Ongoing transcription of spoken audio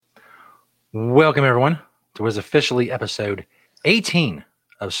Welcome, everyone, to what is officially episode 18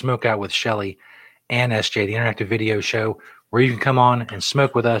 of Smokeout with Shelly and SJ, the interactive video show where you can come on and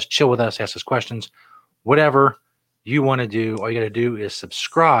smoke with us, chill with us, ask us questions, whatever you want to do. All you got to do is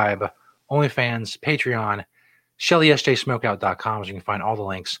subscribe, OnlyFans, Patreon, ShellySJSmokeout.com, so you can find all the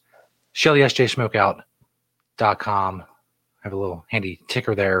links. ShellySJSmokeout.com. I have a little handy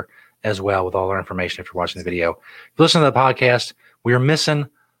ticker there as well with all our information if you're watching the video. If you listen to the podcast, we are missing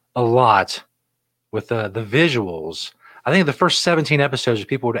a lot with the visuals. I think the first 17 episodes,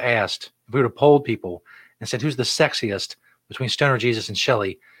 people would have asked, if we would have polled people and said, who's the sexiest between Stoner Jesus and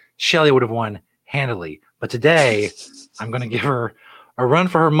Shelly, Shelly would have won handily. But today, I'm going to give her a run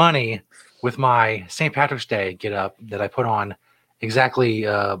for her money with my St. Patrick's Day get up that I put on exactly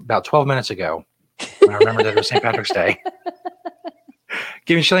about 12 minutes ago when I remembered that it was St. Patrick's Day.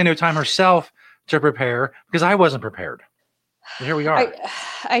 Giving Shelly no time herself to prepare because I wasn't prepared. But here we are.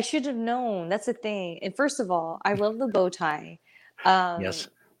 I should have known. That's the thing. And first of all, I love the bow tie. Yes.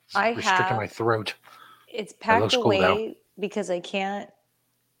 I Restricting my have throat. it's That packed looks cool, though. away because I can't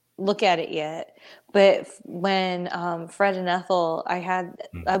look at it yet. But when Fred and Ethel, I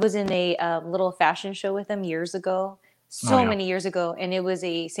was in a little fashion show with them years ago, so many years ago, and it was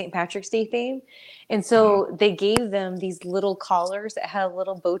a St. Patrick's Day theme. And so they gave them these little collars that had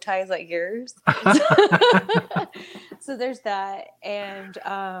little bow ties like yours. So there's that. And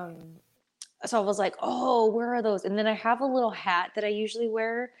so I was like, oh, where are those? And then I have a little hat that I usually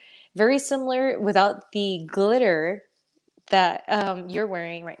wear, very similar without the glitter that you're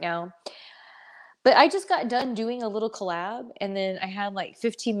wearing right now. But I just got done doing a little collab, and then I had like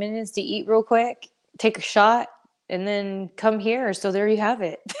 15 minutes to eat real quick, take a shot, and then come here. So there you have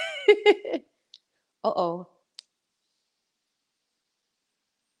it. Uh-oh.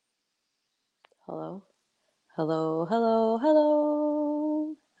 Hello? Hello, hello,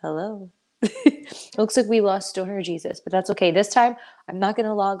 hello, hello. Looks like we lost Stoner Jesus, but that's okay. This time, I'm not going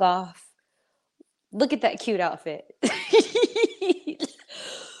to log off. Look at that cute outfit.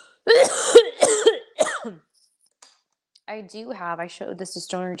 I showed this to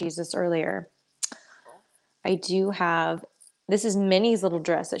Stoner Jesus earlier. This is Minnie's little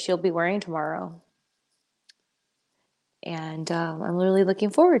dress that she'll be wearing tomorrow. And I'm really looking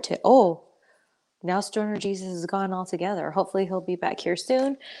forward to it. Oh, now Stoner Jesus is gone altogether. Hopefully he'll be back here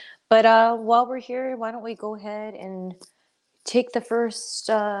soon. But while we're here, why don't we go ahead and take the first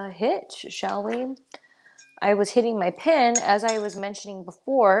hit, shall we? I was hitting my pen, as I was mentioning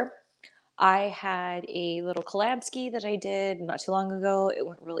before. I had a little collab ski that I did not too long ago. It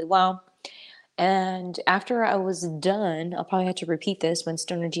went really well. And after I was done, I'll probably have to repeat this when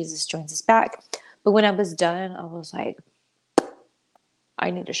Stoner Jesus joins us back. But when I was done, I was like,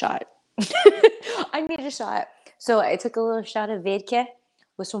 I need a shot. I need a shot. So I took a little shot of vodka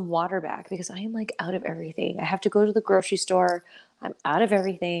with some water back because I am like out of everything. I have to go to the grocery store. I'm out of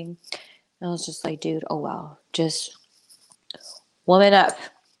everything. And I was just like, dude, oh wow, just woman up.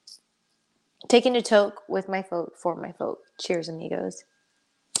 Taking a toke with my folk for my folk. Cheers, amigos.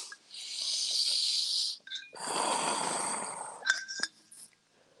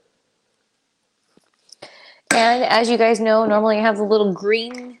 And as you guys know, normally I have the little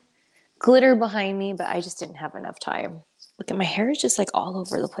green glitter behind me, but I just didn't have enough time. Look at my hair is just like all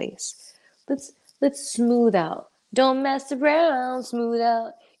over the place. Let's smooth out. Don't mess around, smooth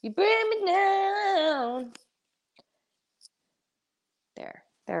out. You bring me down. There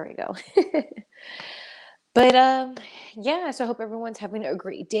we go. But yeah, so I hope everyone's having a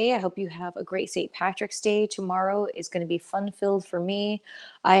great day. I hope you have a great St. Patrick's Day. Tomorrow is going to be fun-filled for me.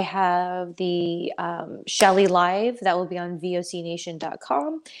 I have the Shelly Live that will be on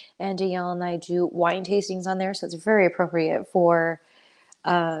vocnation.com, and Danielle and I do wine tastings on there, so it's very appropriate for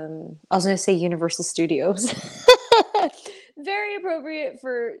I was going to say Universal Studios. Very appropriate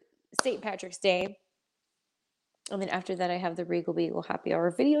for St. Patrick's Day. And then after that, I have the Regal Beagle Happy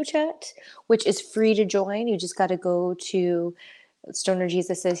Hour video chat, which is free to join. You just got to go to Stoner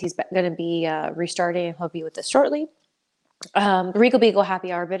Jesus says he's going to be restarting, and he'll be with us shortly. Regal Beagle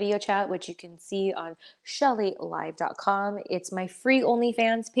Happy Hour video chat, which you can see on ShellyLive.com. It's my free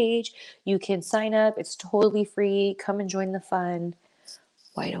OnlyFans page. You can sign up. It's totally free. Come and join the fun.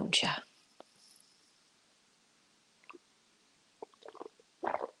 Why don't you?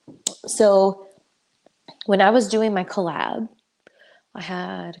 So when I was doing my collab, I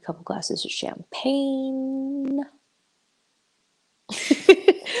had a couple glasses of champagne.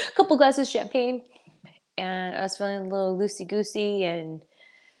 And I was feeling a little loosey-goosey, and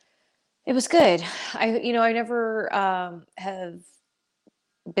it was good. I never have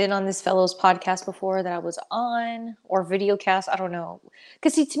been on this fellow's podcast before that I was on, or video cast. I don't know.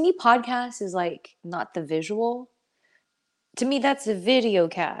 Because see, to me, podcast is like not the visual. To me, that's a video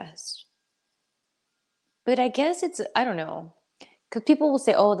cast. But I guess it's, I don't know. Because people will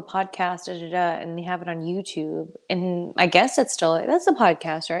say, oh, the podcast, da, da, da, and they have it on YouTube. And I guess that's a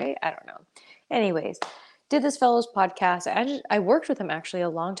podcast, right? I don't know. Anyways, did this fellow's podcast. I worked with him actually a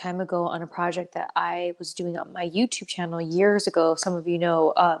long time ago on a project that I was doing on my YouTube channel years ago. Some of you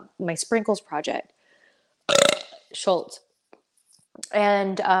know my Sprinkles project, Schultz.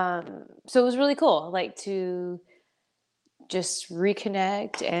 And so it was really cool, like to just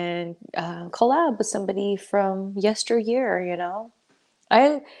reconnect and collab with somebody from yesteryear, you know?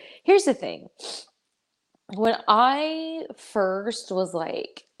 Here's the thing. When I first was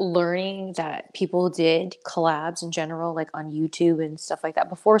like learning that people did collabs in general, like on YouTube and stuff like that,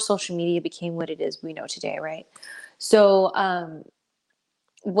 before social media became what it is we know today, right? So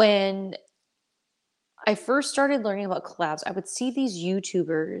when I first started learning about collabs, I would see these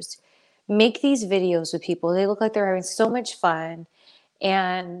YouTubers make these videos with people. They look like they're having so much fun.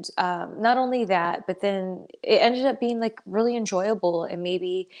 And not only that, but then it ended up being like really enjoyable and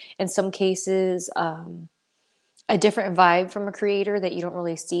maybe in some cases, a different vibe from a creator that you don't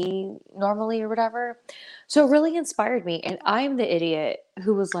really see normally or whatever. So it really inspired me. And I'm the idiot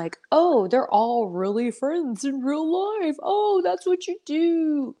who was like, oh, they're all really friends in real life. Oh, that's what you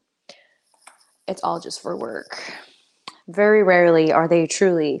do. It's all just for work. Very rarely are they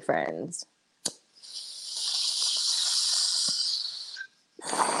truly friends.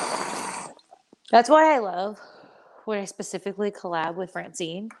 That's why I love when I specifically collab with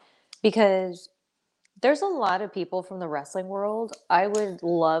Francine, because there's a lot of people from the wrestling world I would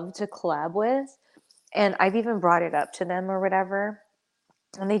love to collab with. And I've even brought it up to them or whatever.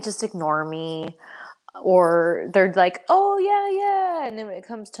 And they just ignore me. Or they're like, oh, yeah. And then when it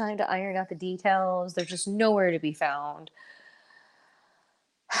comes time to iron out the details, they're just nowhere to be found.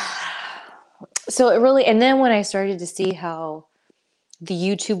 So it really, and then when I started to see how the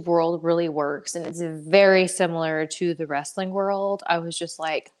YouTube world really works, and it's very similar to the wrestling world, I was just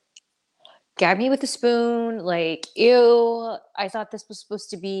like, gab me with a spoon. Like, ew, I thought this was supposed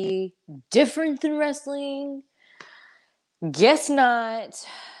to be different than wrestling. Guess not.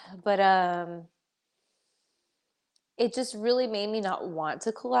 But it just really made me not want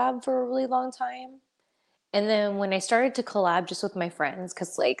to collab for a really long time. And then when I started to collab just with my friends,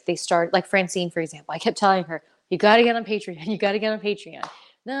 because like they start, like Francine, for example, I kept telling her, you got to get on Patreon. You got to get on Patreon.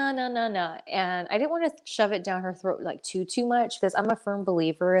 No, no, no, no. And I didn't want to shove it down her throat like too much, because I'm a firm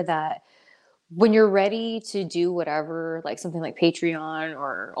believer that when you're ready to do whatever, like something like Patreon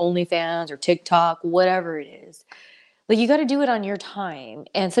or OnlyFans or TikTok, whatever it is, like you got to do it on your time.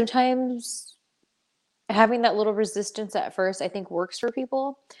 And sometimes having that little resistance at first, I think works for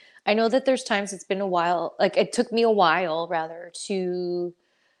people. I know that there's times it's been a while, like it took me a while rather to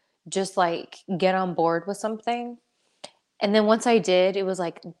just like get on board with something. And then once I did, it was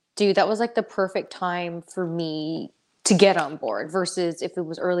like, dude, that was like the perfect time for me to get on board versus if it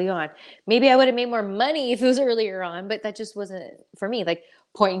was early on. Maybe I would have made more money if it was earlier on, but that just wasn't for me. Like,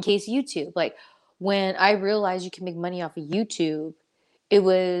 point in case YouTube. Like, when I realized you can make money off of YouTube, it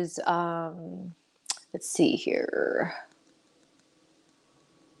was, let's see here.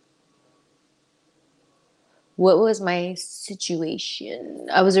 What was my situation?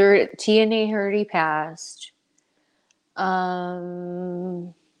 I was TNA had already passed.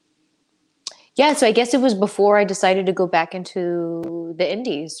 Yeah, so I guess it was before I decided to go back into the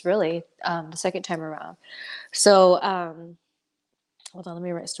indies, really, the second time around. So, hold on, let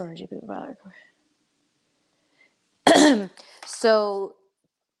me write Stoner GP back. So,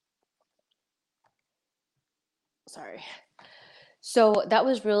 sorry. So that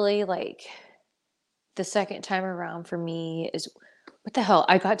was really like the second time around for me is, what the hell?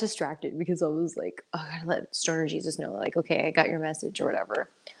 I got distracted because I was like, oh, I gotta let Stoner Jesus know, like, okay, I got your message or whatever.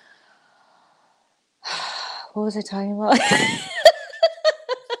 What was I talking about?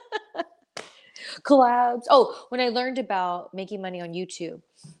 Collabs. Oh, when I learned about making money on YouTube,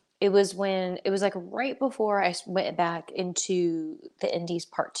 it was like right before I went back into the indies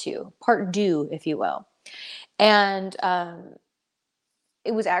part two, if you will. And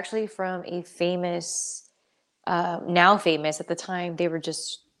it was actually from a famous, now famous at the time, they were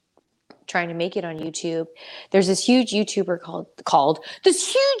just trying to make it on YouTube. There's this huge YouTuber called Trisha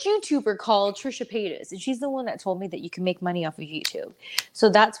Paytas, and she's the one that told me that you can make money off of YouTube. So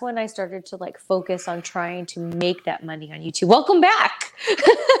that's when I started to like focus on trying to make that money on YouTube. Welcome back.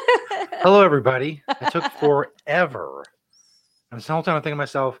 Hello, everybody. It took forever. And the whole time I'm thinking to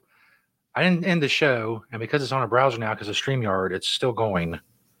myself, I didn't end the show, and because it's on a browser now, because of StreamYard, it's still going.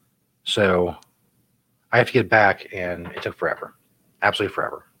 So I have to get back, and it took forever. Absolutely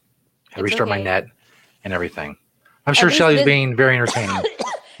forever. I had to It's restart my okay. net and everything. I'm At sure least Shelly's this, being very entertaining.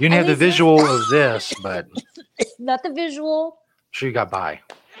 You didn't at have the least this, visual of this, but I'm not the visual. sure you got by.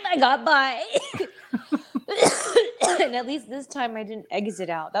 I got by. And at least this time I didn't exit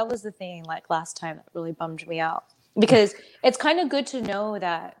out. That was the thing, like last time, that really bummed me out. Because it's kind of good to know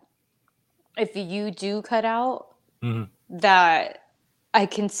that if you do cut out, Mhm. that I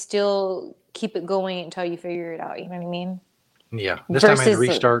can still keep it going until you figure it out. You know what I mean? Yeah. This time I had to Versus,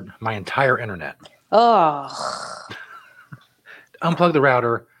 restart my entire internet. oh, Unplug the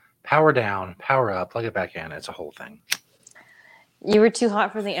router, power down, power up, plug it back in. It's a whole thing. you were too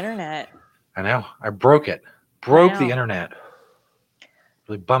hot for the internet. I know. I broke it. I Broke the know. internet.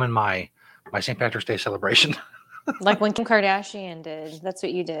 Really bumming my St. Patrick's Day celebration. Like when Kim Kardashian did. That's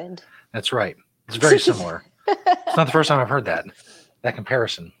what you did. That's right. It's very similar. It's not the first time I've heard that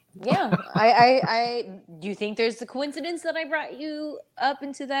comparison. Yeah, I do you think there's a coincidence that I brought you up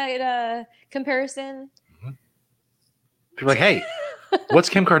into that comparison? People are like, hey, what's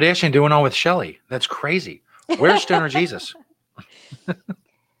Kim Kardashian doing on with Shelly? That's crazy. Where's Stoner Jesus?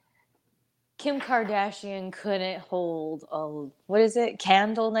 Kim Kardashian couldn't hold a what is it?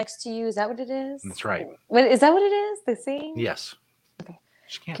 Candle next to you? Is that what it is? That's right. What is that? What it is? The saying? Yes. Okay.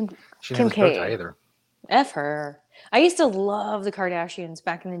 She can't. Kim, She Kim didn't have this bow K. tie either. F her. I used to love the Kardashians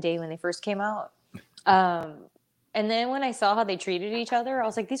back in the day when they first came out. And then when I saw how they treated each other, I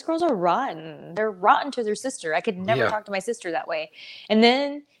was like, these girls are rotten. They're rotten to their sister. I could never Yeah. talk to my sister that way. And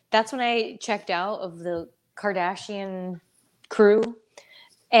then that's when I checked out of the Kardashian crew.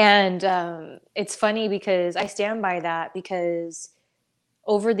 And it's funny because I stand by that because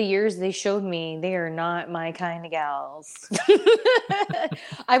over the years they showed me they are not my kind of gals.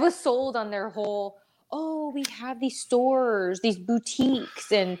 I was sold on their whole, oh, we have these stores, these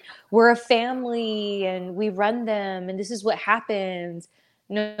boutiques, and we're a family and we run them and this is what happens.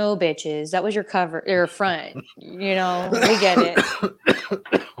 No, bitches, that was your cover or front. You know, we get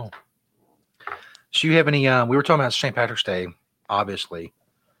it. So you have any? We were talking about St. Patrick's Day, obviously.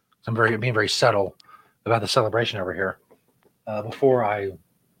 So I'm being very subtle about the celebration over here. Before I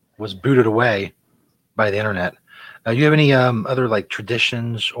was booted away by the internet. You have any other like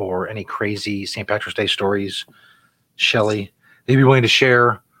traditions or any crazy St. Patrick's Day stories, Shelly, that you'd be willing to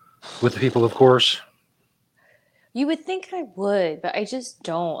share with the people, of course? You would think I would, but I just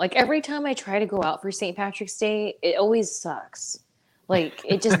don't. Like every time I try to go out for St. Patrick's Day, it always sucks. Like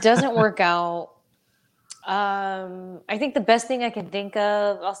it just doesn't work out. I think the best thing I can think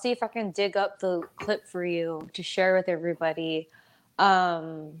of, I'll see if I can dig up the clip for you to share with everybody. A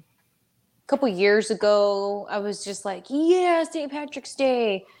couple years ago, I was just like, yeah, St. Patrick's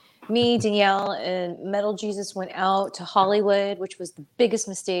Day. Me, Danielle, and Metal Jesus went out to Hollywood, which was the biggest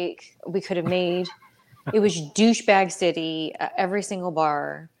mistake we could have made. It was douchebag city at every single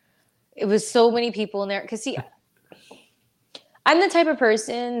bar. It was so many people in there. Because, see, I'm the type of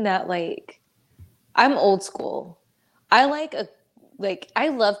person that, like, I'm old school. I I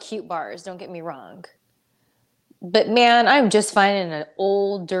love cute bars, don't get me wrong. But man, I'm just finding an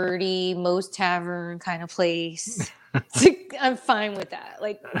old, dirty Moe's Tavern kind of place. I'm fine with that.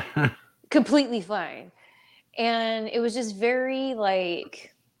 Like, completely fine. And it was just very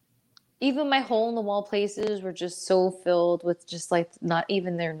like even my hole in the wall places were just so filled with just like not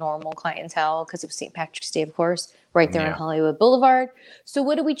even their normal clientele because it was St. Patrick's Day, of course, right there on Yeah. Hollywood Boulevard. So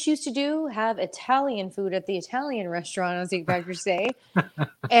what did we choose to do? Have Italian food at the Italian restaurant on St. Patrick's Day,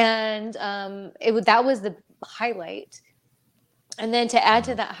 and that was the highlight. And then to add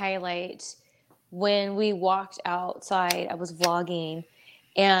to that highlight, when we walked outside, I was vlogging.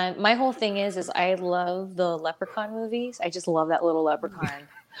 And my whole thing is I love the leprechaun movies. I just love that little leprechaun.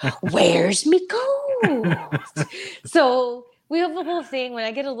 Where's me ghost? So we have the whole thing. When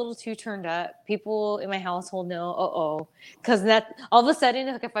I get a little too turned up, people in my household know, because that all of a sudden,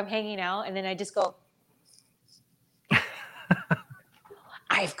 like if I'm hanging out and then I just go,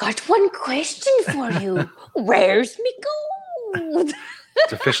 I've got one question for you. Where's me ghost?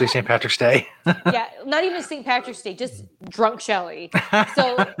 It's officially St. Patrick's Day. Yeah, not even St. Patrick's Day, just drunk Shelly.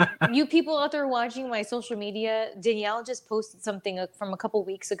 So you people out there watching my social media, Danielle just posted something from a couple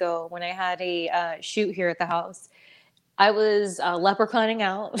weeks ago when I had a shoot here at the house. I was leprechauning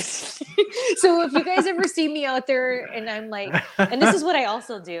out. So if you guys ever see me out there and I'm like, and this is what I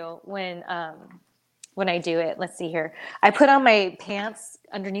also do when I do it. Let's see here. I put on my pants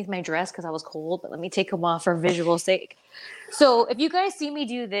underneath my dress because I was cold, but let me take them off for visual sake. So if you guys see me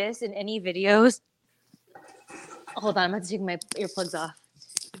do this in any videos, hold on, I'm going to take my earplugs off.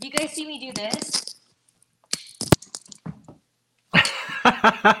 If you guys see me do this,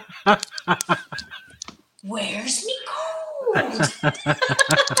 Where's me gold?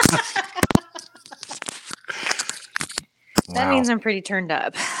 That means I'm pretty turned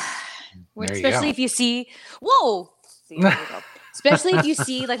up. Especially if you see, whoa! See, there we go. Especially if you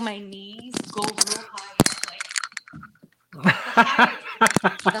see like my knees go real high.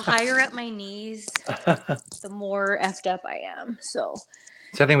 The higher up my knees, the more effed up I am. So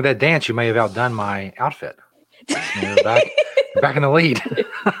I think with that dance, you may have outdone my outfit. You're back in the lead.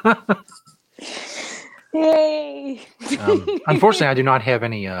 Yay! Unfortunately, I do not have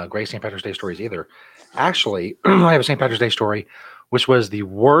any great St. Patrick's Day stories either. Actually, I have a St. Patrick's Day story, which was the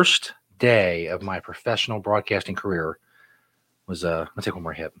worst day of my professional broadcasting career. Let's take one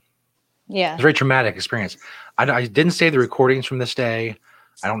more hit. Yeah. It's a very traumatic experience. I didn't save the recordings from this day.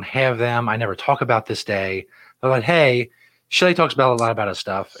 I don't have them. I never talk about this day. They're like, hey, Shelly talks about a lot about his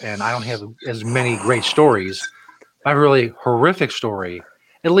stuff, and I don't have as many great stories. I have a really horrific story,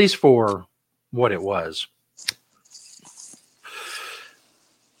 at least for what it was.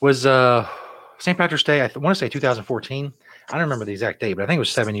 Was St. Patrick's Day, I want to say 2014. I don't remember the exact date, but I think it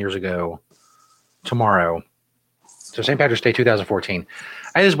was 7 years ago tomorrow. So St. Patrick's Day 2014.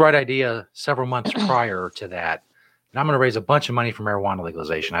 I had this bright idea several months prior to that. And I'm going to raise a bunch of money for marijuana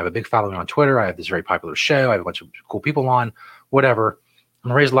legalization. I have a big following on Twitter. I have this very popular show. I have a bunch of cool people on, whatever. I'm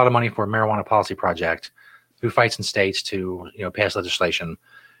going to raise a lot of money for a marijuana policy project who fights in states to, pass legislation,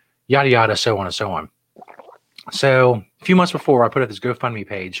 yada, yada, so on and so on. So a few months before, I put up this GoFundMe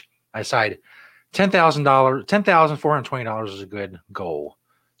page. I decided $10,420 is a good goal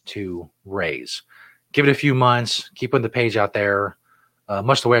to raise. Give it a few months, keep putting the page out there,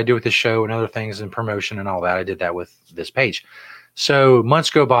 much the way I do with this show and other things and promotion and all that. I did that with this page. So months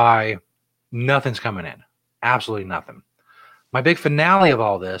go by, nothing's coming in. Absolutely nothing. My big finale of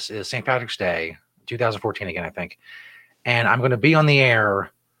all this is St. Patrick's Day, 2014 again, I think. And I'm going to be on the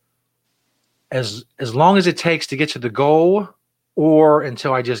air as long as it takes to get to the goal or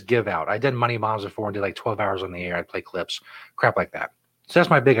until I just give out. I did Money Bombs before and did like 12 hours on the air. I'd play clips, crap like that. So that's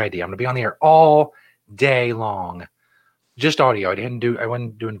my big idea. I'm going to be on the air all day long, just audio. I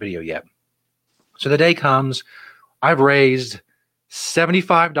wasn't doing video yet. So the day comes, I've raised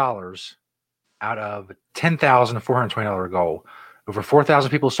 $75 out of $10,420 goal. Over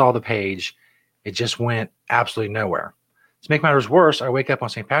 4,000 people saw the page. It just went absolutely nowhere. To make matters worse, I wake up on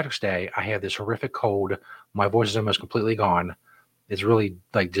St. Patrick's Day. I have this horrific cold. My voice is almost completely gone. It's really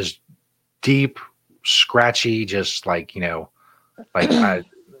just deep, scratchy, just somebody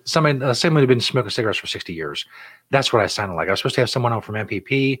had been smoking cigarettes for 60 years. That's what I sounded like. I was supposed to have someone on from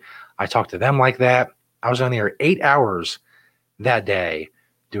MPP. I talked to them like that. I was on the air 8 hours that day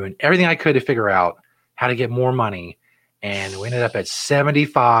doing everything I could to figure out how to get more money. And we ended up at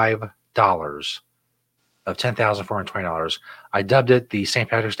 $75 of $10,420. I dubbed it the St.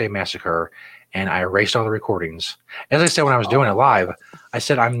 Patrick's Day Massacre, and I erased all the recordings. As I said when I was doing it live, I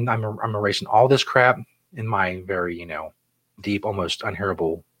said I'm erasing all this crap in my very, deep, almost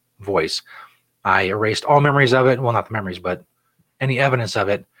unhearable voice. I erased all memories of it. Well, not the memories, but any evidence of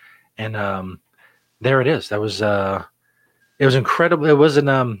it. And there it is. That was it was incredible. It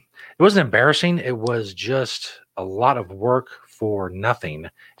wasn't embarrassing. It was just a lot of work for nothing.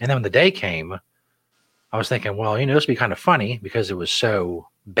 And then when the day came, I was thinking, well, this would be kind of funny because it was so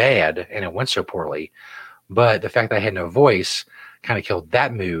bad and it went so poorly. But the fact that I had no voice kind of killed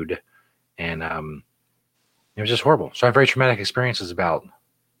that mood. And it was just horrible. So I have very traumatic experiences about,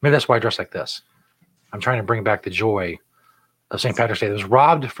 maybe that's why I dress like this. I'm trying to bring back the joy of St. Patrick's Day that was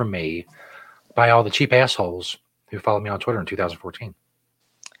robbed from me by all the cheap assholes who followed me on Twitter in 2014.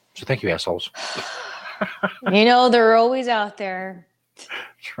 So thank you, assholes. They're always out there.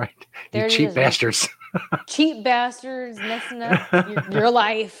 That's right. You cheap bastards. Cheap bastards messing up your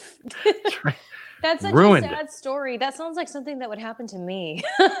life. That's right. That's such Ruined. a sad story. That sounds like something that would happen to me.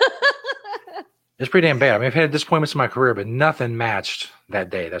 It's pretty damn bad. I mean, I've had disappointments in my career, but nothing matched that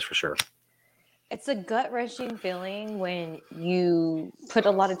day. That's for sure. It's a gut-wrenching feeling when you put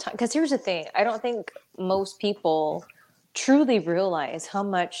a lot of time. Because here's the thing. I don't think most people truly realize how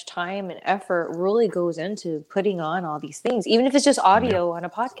much time and effort really goes into putting on all these things. Even if it's just audio on a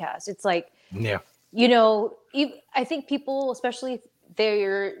podcast. It's like, I think people, especially if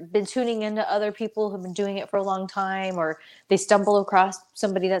they've been tuning into other people who've been doing it for a long time, or they stumble across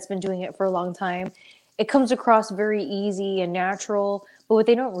somebody that's been doing it for a long time, it comes across very easy and natural. But what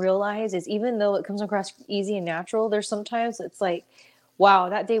they don't realize is even though it comes across easy and natural, there's sometimes it's like, wow,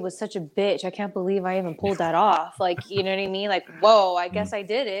 that day was such a bitch. I can't believe I even pulled that off. Like, you know what I mean? Like, whoa, I guess I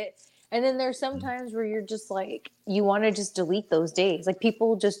did it. And then there's sometimes where you're just like, you want to just delete those days. Like,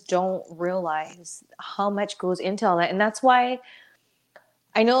 people just don't realize how much goes into all that. And that's why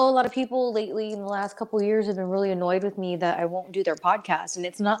I know a lot of people lately in the last couple of years have been really annoyed with me that I won't do their podcast. And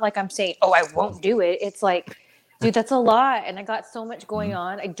it's not like I'm saying, oh, I won't do it. It's like, dude, that's a lot. And I got so much going Mhm.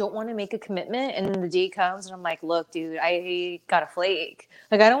 on. I don't want to make a commitment. And then the day comes and I'm like, look, dude, I got a flake.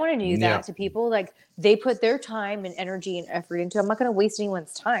 Like, I don't want to do Yeah. that to people. Like, they put their time and energy and effort into it. I'm not going to waste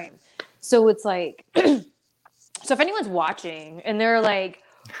anyone's time. So it's like, so if anyone's watching and they're like,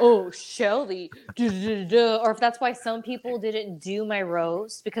 oh, Shelly, or if that's why some people didn't do my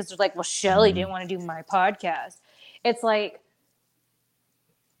roast because they're like, well, Shelly didn't Mhm. want to do my podcast. It's like,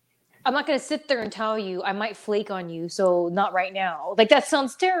 I'm not going to sit there and tell you I might flake on you. So not right now. Like, that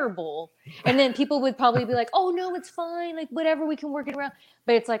sounds terrible. And then people would probably be like, oh, no, it's fine. Like, whatever, we can work it around.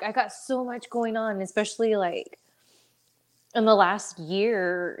 But it's like, I got so much going on, especially like in the last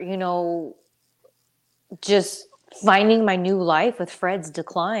year, just finding my new life with Fred's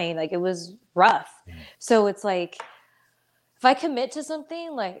decline. Like, it was rough. So it's like, if I commit to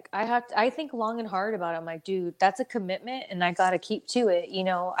something, like I think long and hard about it. I'm like, dude, that's a commitment and I got to keep to it.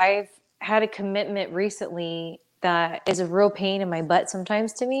 I've had a commitment recently that is a real pain in my butt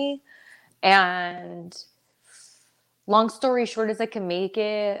sometimes to me. And long story short, as I can make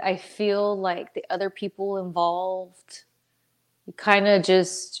it, I feel like the other people involved kind of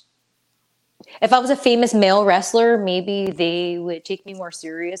just, if I was a famous male wrestler, maybe they would take me more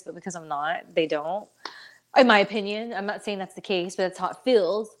serious, but because I'm not, they don't. In my opinion, I'm not saying that's the case, but that's how it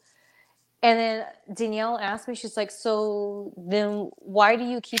feels. And then Danielle asked me, she's like, so then why do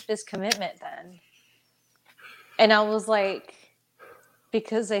you keep this commitment then? And I was like,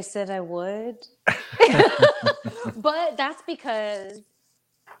 because I said I would. But that's because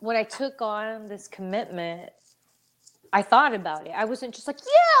when I took on this commitment, I thought about it. I wasn't just like,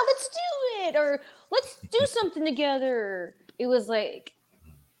 yeah, let's do it, or let's do something together. It was like,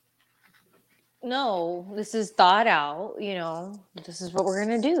 no, this is thought out, this is what we're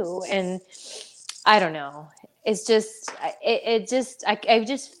going to do. And I don't know. It's just, I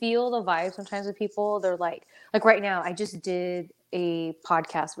just feel the vibe sometimes with people. They're like right now, I just did a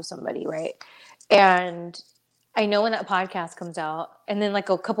podcast with somebody, right? And I know when that podcast comes out, and then like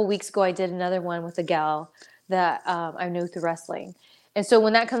a couple weeks ago, I did another one with a gal that I know through wrestling. And so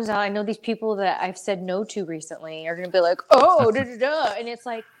when that comes out, I know these people that I've said no to recently are going to be like, oh, da da da. And it's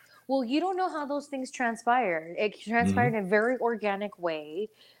like, well, you don't know how those things transpired. It transpired Mhm. in a very organic way.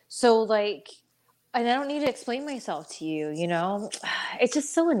 So, like, and I don't need to explain myself to you, It's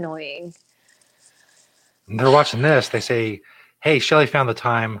just so annoying. And they're watching this. They say, "Hey, Shelly found the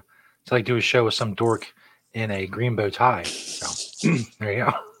time to like do a show with some dork in a green bow tie." So there you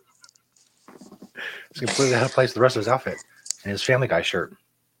go. It's completely out of place with the rest of his outfit and his Family Guy shirt.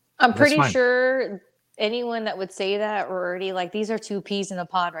 I'm But that's pretty fine. sure anyone that would say that were already like, these are two peas in a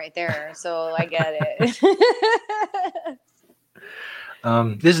pod right there. So I get it.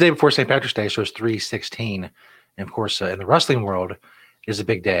 This is the day before St. Patrick's Day, so it's 3/16. And of course, in the wrestling world, is a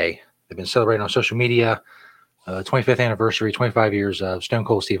big day. They've been celebrating on social media. 25th anniversary, 25 years of Stone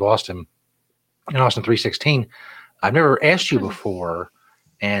Cold Steve Austin in Austin 3/16. I've never asked you before,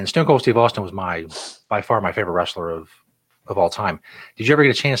 and Stone Cold Steve Austin was by far my favorite wrestler of all time. Did you ever get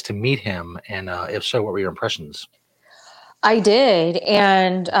a chance to meet him? And if so, what were your impressions? I did.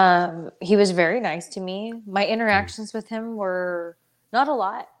 And he was very nice to me. My interactions with him were not a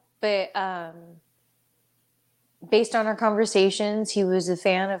lot, but based on our conversations, he was a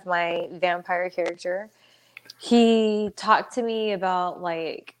fan of my vampire character. He talked to me about,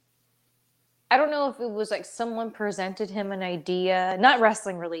 like, I don't know if it was like someone presented him an idea, not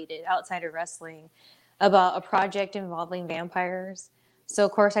wrestling related, outside of wrestling, about a project involving vampires. So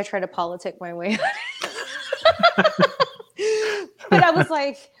of course I tried to politic my way. But I was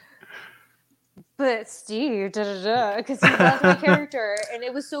like, but Steve, da da da, because he loved my character. And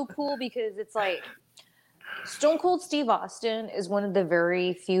it was so cool because it's like, Stone Cold Steve Austin is one of the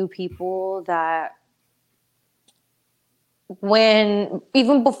very few people that, when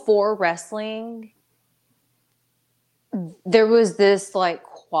even before wrestling, there was this like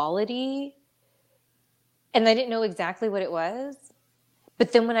quality, and I didn't know exactly what it was.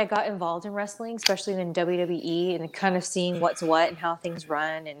 But then when I got involved in wrestling, especially in WWE, and kind of seeing what's what and how things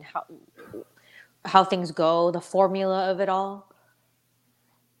run and how things go, the formula of it all,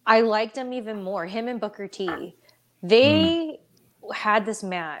 I liked him even more. Him and Booker T. Mm, They had this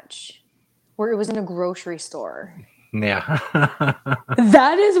match where it was in a grocery store. yeah.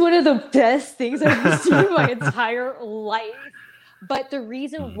 That is one of the best things I've ever seen in my entire life. But the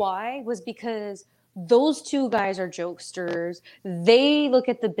reason why was because those two guys are jokesters. They look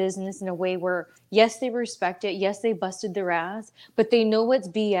at the business in a way where, yes, they respect it. Yes, they busted their ass, but they know what's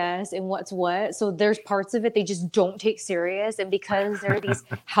BS and what's what. So there's parts of it they just don't take serious. And because they're these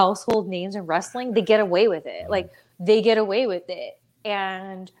household names in wrestling, they get away with it. Like, they get away with it.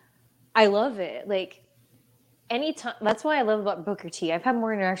 And I love it. Like, anytime, that's why I love about Booker T. I've had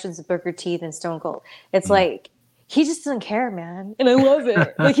more interactions with Booker T than Stone Cold. It's like, he just doesn't care, man. And I love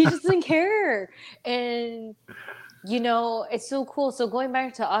it. Like, he just doesn't care. And, you know, it's so cool. So going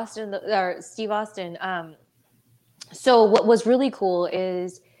back to Austin, or Steve Austin, so what was really cool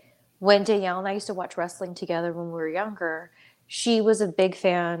is when Danielle and I used to watch wrestling together when we were younger, she was a big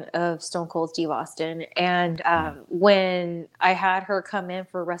fan of Stone Cold Steve Austin. And when I had her come in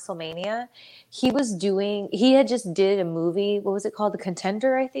for WrestleMania, he had just did a movie. What was it called? The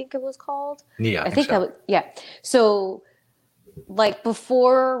Contender, I think it was called. Yeah, I think so. that was, yeah. So like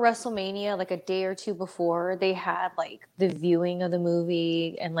before WrestleMania, like a day or two before, they had like the viewing of the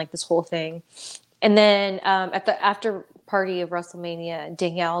movie and like this whole thing. And then at the after party of WrestleMania,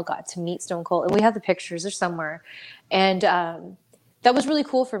 Danielle got to meet Stone Cold, and we have the pictures. They're somewhere, and that was really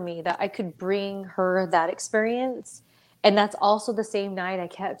cool for me that I could bring her that experience. And that's also the same night I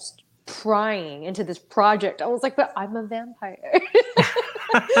kept prying into this project. I was like, "But I'm a vampire."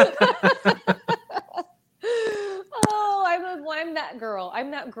 Oh, I'm that girl. I'm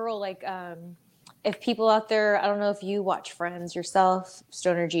that girl. Like, if people out there, I don't know if you watch Friends yourself,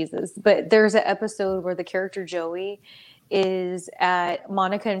 Stoner Jesus, but there's an episode where the character Joey is at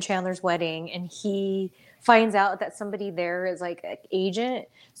Monica and Chandler's wedding, and he finds out that somebody there is like an agent.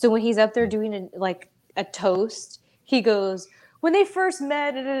 So when he's up there doing a toast, he goes, "When they first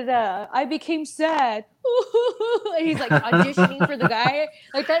met, da, da, da, I became sad." And he's like auditioning for the guy.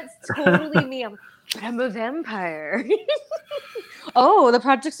 Like, that's totally me. I'm a vampire. Oh, the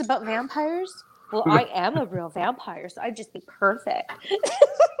project's about vampires? Well, I am a real vampire, so I'd just be perfect.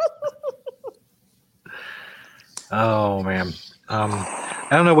 Oh man, I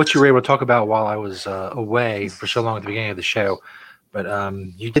don't know what you were able to talk about while I was away for so long at the beginning of the show, but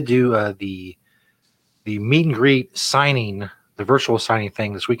you did do the meet and greet signing, the virtual signing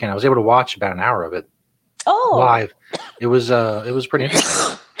thing this weekend. I was able to watch about an hour of it live. It was pretty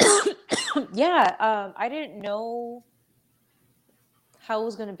interesting. Yeah, I didn't know how it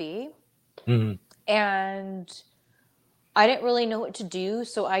was going to be, and I didn't really know what to do,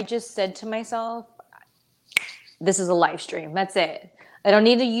 so I just said to myself, this is a live stream. That's it. I don't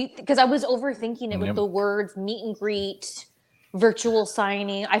need to use, because I was overthinking it with the words meet and greet, virtual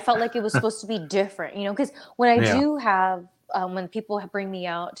signing. I felt like it was supposed to be different, you know, because when I do have, when people bring me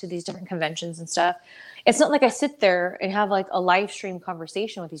out to these different conventions and stuff, it's not like I sit there and have like a live stream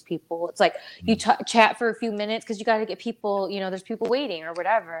conversation with these people. It's like you chat for a few minutes because you got to get people, you know, there's people waiting or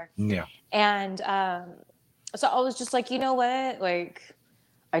whatever. Yeah. And so I was just like, you know what, like,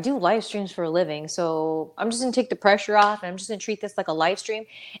 I do live streams for a living, so I'm just gonna take the pressure off, and I'm just gonna treat this like a live stream.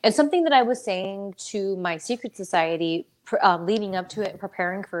 And something that I was saying to my secret society leading up to it and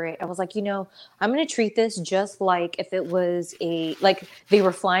preparing for it, I was like, you know, I'm gonna treat this just like if it was like they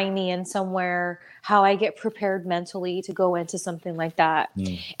were flying me in somewhere, how I get prepared mentally to go into something like that.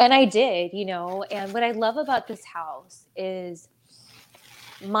 And I did, you know. And what I love about this house is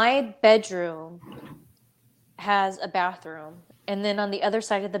my bedroom has a bathroom, and then on the other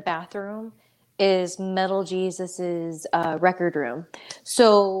side of the bathroom is Metal Jesus's record room.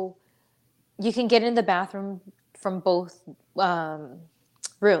 So you can get in the bathroom from both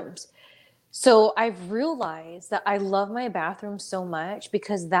rooms. So I've realized that I love my bathroom so much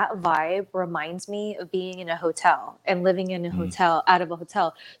because that vibe reminds me of being in a hotel and living in a hotel, out of a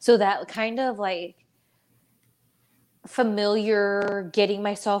hotel. So that kind of like familiar, getting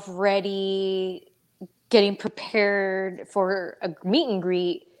myself ready, getting prepared for a meet and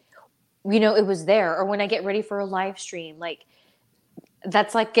greet, you know, it was there. Or when I get ready for a live stream, like,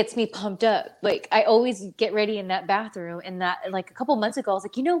 that's like gets me pumped up. Like, I always get ready in that bathroom. And that, like, a couple months ago, I was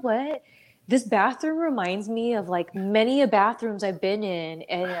like, you know what? This bathroom reminds me of like many a bathrooms I've been in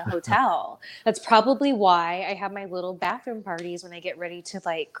a hotel. That's probably why I have my little bathroom parties when I get ready to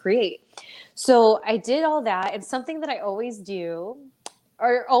like create. So I did all that. And something that I always do,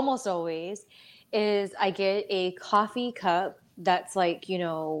 or almost always, is I get a coffee cup that's like, you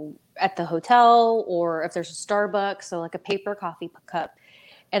know, at the hotel, or if there's a Starbucks, so like a paper coffee cup.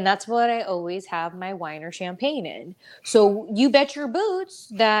 And that's what I always have my wine or champagne in. So you bet your boots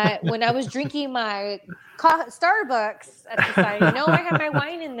that when I was drinking my Starbucks at the side, you know, I had my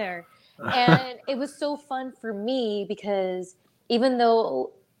wine in there. And it was so fun for me because even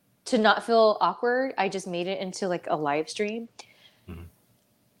though to not feel awkward, I just made it into like a live stream.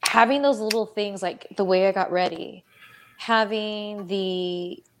 having those little things, like the way I got ready, having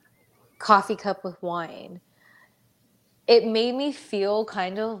the coffee cup with wine, it made me feel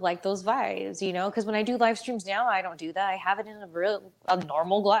kind of like those vibes, you know? Because when I do live streams now, I don't do that. I have it in a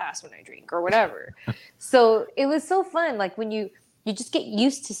normal glass when I drink or whatever. So it was so fun. Like when you just get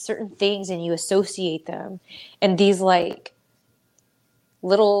used to certain things and you associate them, and these like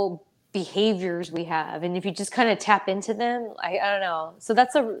little behaviors we have, and if you just kind of tap into them, I don't know. So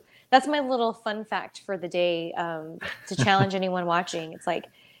that's my little fun fact for the day, to challenge anyone watching. It's like,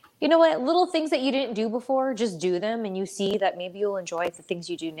 you know what, little things that you didn't do before, just do them, and you see that maybe you'll enjoy the things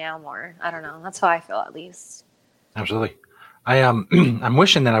you do now more. I don't know, that's how I feel, at least. Absolutely. I'm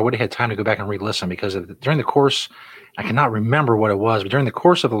wishing that I would have had time to go back and re-listen because during the course, I cannot remember what it was, but during the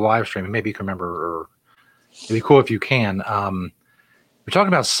course of the live stream, and maybe you can remember, or it'd be cool if you can. We're talking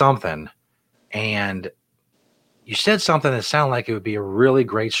about something, and you said something that sounded like it would be a really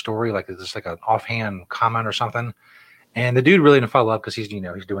great story, like just like an offhand comment or something. And the dude really didn't follow up because he's doing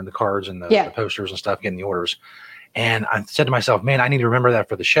the cards and the posters and stuff, getting the orders. And I said to myself, man, I need to remember that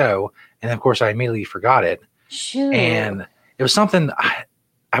for the show. And of course, I immediately forgot it. Shoot. And it was something,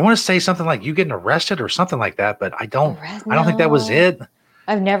 I want to say something like you getting arrested or something like that, but I don't think that was it.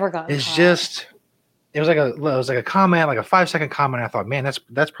 I've never gotten It's caught. just, it was like a comment, like a 5-second comment. I thought, man,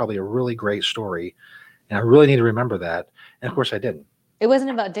 that's probably a really great story. And I really need to remember that. And of course I didn't. It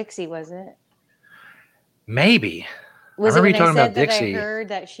wasn't about Dixie, was it? Maybe. Was I it remember when you talking I said about that Dixie. I heard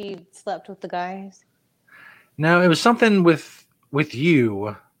that she slept with the guys? No, it was something with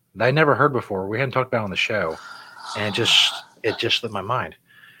you that I never heard before. We hadn't talked about on the show. And it just slipped my mind.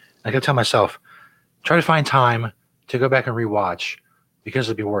 I could tell myself, try to find time to go back and rewatch because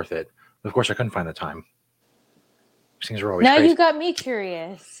it'd be worth it. But of course, I couldn't find the time. These things are always now crazy. You got me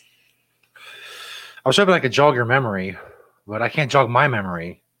curious. I was hoping I could jog your memory, but I can't jog my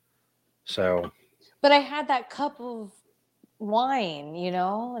memory. So. But I had that cup of wine,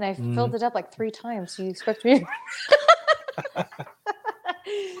 and I filled it up like 3 times. So you expect me to...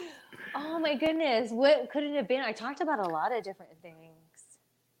 Oh my goodness. What could it have been? I talked about a lot of different things.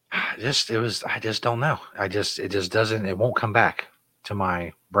 I just don't know. It won't come back to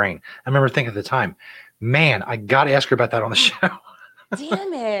my brain. I remember thinking at the time, man, I got to ask her about that on the show.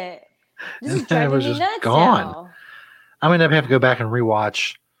 Damn it. This is driving me nuts gone. now. I'm going to have to go back and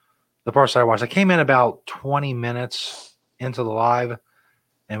rewatch the parts I watched. I came in about 20 minutes into the live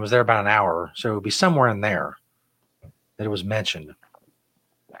and was there about an hour. So it would be somewhere in there that it was mentioned.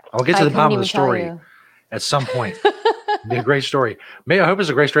 I'll get to the bottom of the story at some point. It'd be a great story. Maybe I hope it's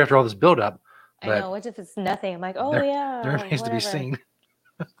a great story after all this buildup. I know. What if it's nothing? I'm like, there remains to be seen.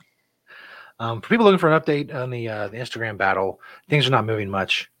 For people looking for an update on the Instagram battle, things are not moving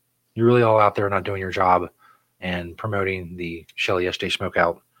much. You're really all out there not doing your job and promoting the Shelly SJ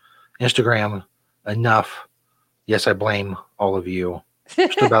Smokeout Instagram enough. Yes, I blame all of you.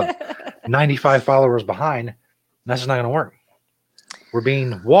 Just about 95 followers behind. And that's just not going to work. We're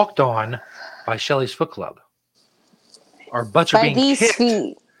being walked on by Shelly's Foot Club. Our butts are being kicked.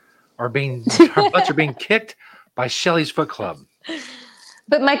 Feet. Our butts are being kicked by Shelly's Foot Club.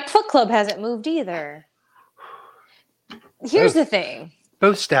 But my foot club hasn't moved either. Here's the thing.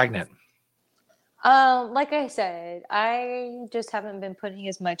 Both stagnant. Like I said, I just haven't been putting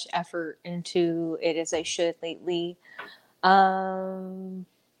as much effort into it as I should lately. So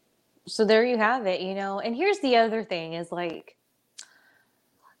there you have it, And here's the other thing is like,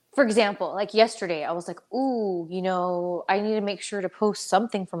 for example, like yesterday, I was like, ooh, I need to make sure to post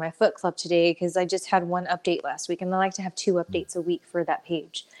something for my foot club today because I just had one update last week and I like to have 2 updates a week for that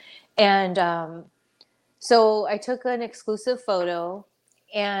page. And so I took an exclusive photo,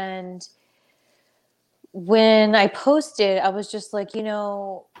 and when I posted, I was just like,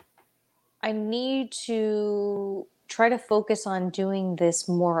 I need to try to focus on doing this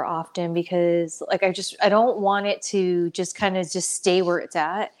more often because like I don't want it to just kind of just stay where it's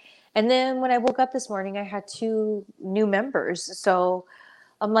at. And then when I woke up this morning, I had 2 new members. So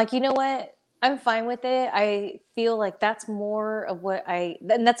I'm like, you know what? I'm fine with it. I feel like that's more of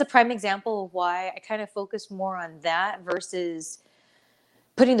and that's a prime example of why I kind of focus more on that versus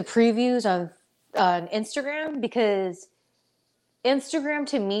putting the previews on Instagram, because Instagram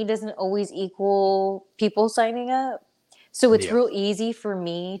to me doesn't always equal people signing up. So it's real easy for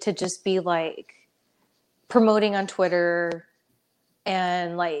me to just be like promoting on Twitter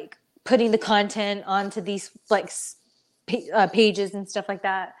and like putting the content onto these like pages and stuff like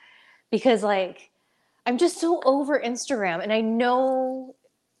that, because like I'm just so over Instagram, and I know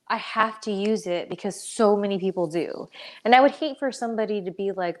I have to use it because so many people do. And I would hate for somebody to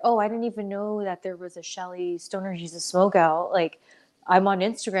be like, oh, I didn't even know that there was a Shelly Stoner Jesus Smokeout. Like, I'm on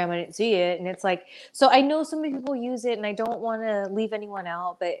Instagram, I didn't see it. And it's like, so I know so many people use it and I don't want to leave anyone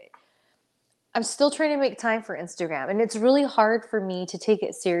out, but I'm still trying to make time for Instagram. And it's really hard for me to take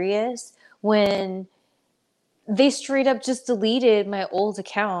it serious when they straight up just deleted my old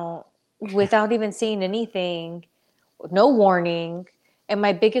account without even saying anything, no warning. And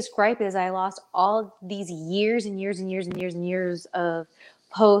my biggest gripe is I lost all these years and years and years and years and years of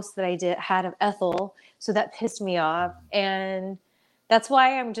posts that I had of Ethel. So that pissed me off. And that's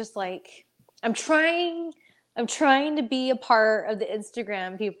why I'm just like, I'm trying I'm trying to be a part of the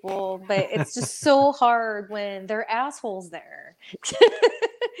Instagram people, but it's just so hard when they're assholes there.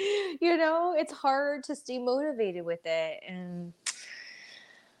 It's hard to stay motivated with it, and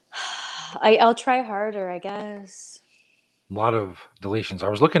I'll try harder, I guess. A lot of deletions. I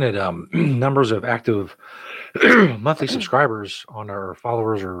was looking at numbers of active monthly subscribers on our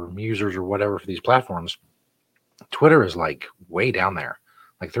followers or users or whatever for these platforms. Twitter is like way down there,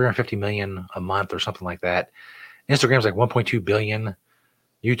 like 350 million a month or something like that. Instagram's like 1.2 billion.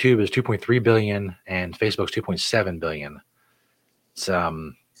 YouTube is 2.3 billion, and Facebook's 2.7 billion. It's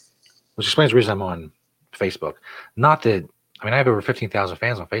which explains the reason I'm on Facebook. Not that I have over 15,000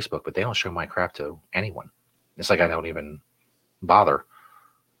 fans on Facebook, but they don't show my crap to anyone. It's like I don't even bother.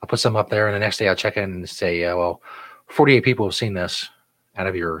 I'll put some up there, and the next day I'll check in and say, well, 48 people have seen this out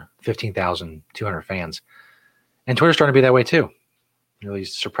of your 15,200 fans. And Twitter's starting to be that way too. Really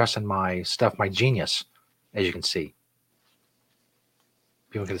suppressing my stuff, my genius, as you can see.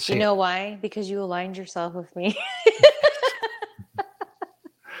 People can see. You know why? Because you aligned yourself with me.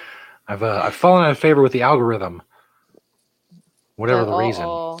 I've fallen out of favor with the algorithm. Whatever the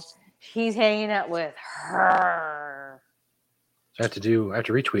reason. He's hanging out with her. So I have to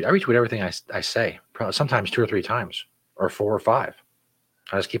retweet. I retweet everything I say, probably sometimes 2 or 3 times, or 4 or 5.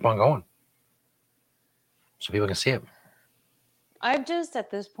 I just keep on going so people can see it. I've just,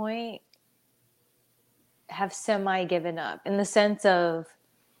 at this point, have semi-given up in the sense of,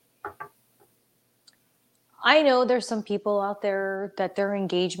 I know there's some people out there that their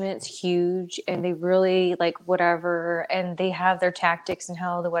engagement's huge and they really like whatever, and they have their tactics and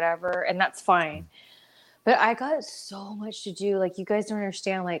how the whatever, and that's fine. But I got so much to do. Like, you guys don't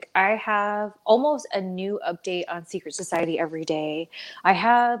understand. Like, I have almost a new update on Secret Society every day. I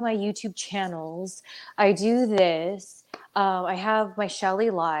have my YouTube channels. I do this. I have my Shelly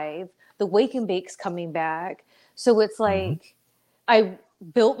Live. The Wake and Bake's coming back. So it's like, I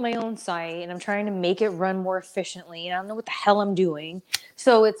built my own site and I'm trying to make it run more efficiently. And I don't know what the hell I'm doing.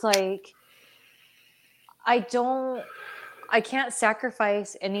 So it's like, I can't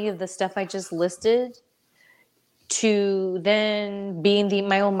sacrifice any of the stuff I just listed to then being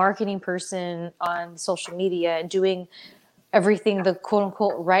my own marketing person on social media and doing everything the quote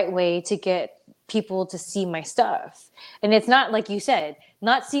unquote right way to get people to see my stuff. And it's not like you said,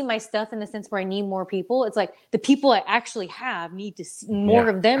 not see my stuff in the sense where I need more people. It's like the people I actually have need to see, more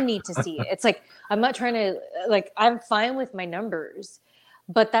of them need to see it. It's like, I'm not trying to, like, I'm fine with my numbers,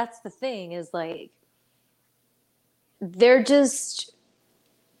 but that's the thing is like,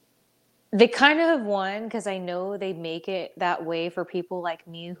 they kind of have won because I know they make it that way for people like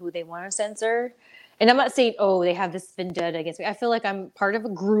me who they want to censor. And I'm not saying, oh, they have this vendetta against me. I feel like I'm part of a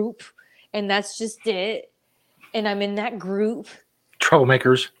group and that's just it. And I'm in that group.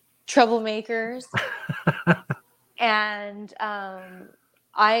 Troublemakers. And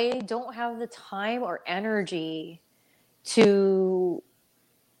I don't have the time or energy to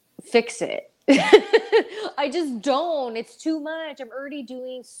fix it. I just don't. It's too much. I'm already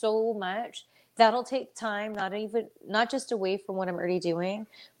doing so much. That'll take time, not just away from what I'm already doing,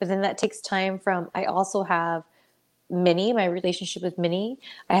 but then that takes time from, I also have my relationship with Minnie.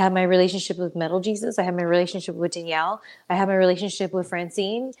 I have my relationship with Metal Jesus. I have my relationship with Danielle. I have my relationship with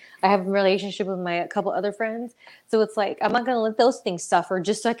Francine. I have a relationship with a couple other friends. So it's like, I'm not going to let those things suffer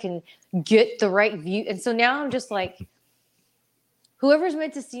just so I can get the right view. And so now I'm just like, whoever's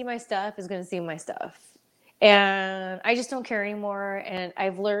meant to see my stuff is going to see my stuff. And I just don't care anymore. And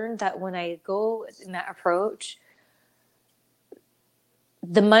I've learned that when I go in that approach,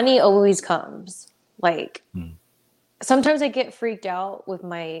 the money always comes. Like, sometimes I get freaked out with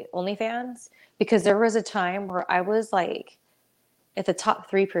my OnlyFans because there was a time where I was like at the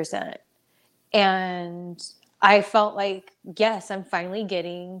top 3%. And I felt like, yes, I'm finally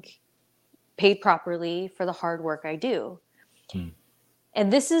getting paid properly for the hard work I do.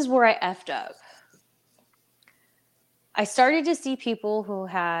 And this is where I effed up. I started to see people who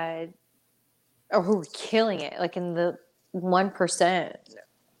were killing it, like in the 1%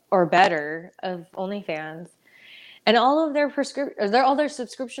 or better of OnlyFans. And all of their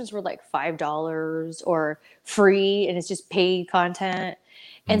subscriptions were like $5 or free, and it's just paid content.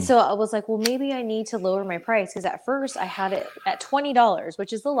 And so I was like, well, maybe I need to lower my price, because at first I had it at $20,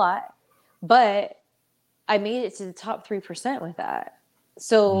 which is a lot, but I made it to the top 3% with that.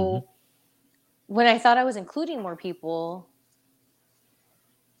 So when I thought I was including more people,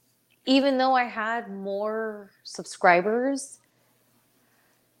 even though I had more subscribers,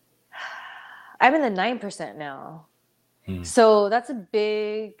 I'm in the 9% now. So that's a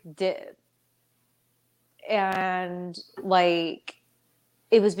big dip. And like,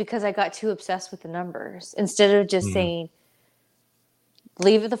 it was because I got too obsessed with the numbers instead of just saying,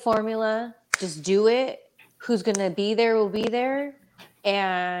 leave it the formula, just do it. Who's going to be there will be there,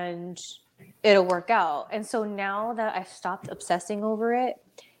 and it'll work out. And so now that I've stopped obsessing over it,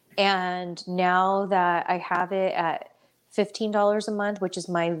 and now that I have it at $15 a month, which is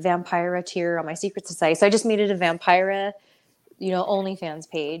my Vampira tier on my Secret Society. So I just made it a Vampira, OnlyFans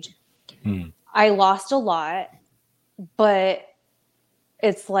page. I lost a lot, but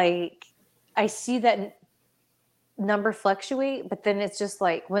it's like I see that number fluctuate, but then it's just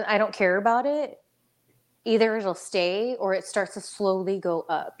like when I don't care about it, either it'll stay or it starts to slowly go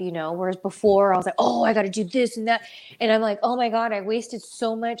up, whereas before I was like, oh, I got to do this and that, and I'm like, oh my god, I wasted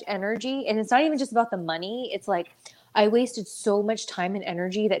so much energy. And it's not even just about the money, it's like I wasted so much time and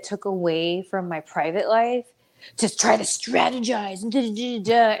energy that took away from my private life to try to strategize and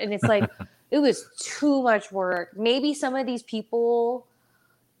and it's like it was too much work. Maybe some of these people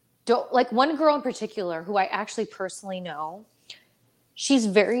don't, like one girl in particular who I actually personally know. She's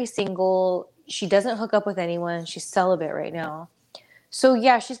very single. She doesn't hook up with anyone. She's celibate right now. So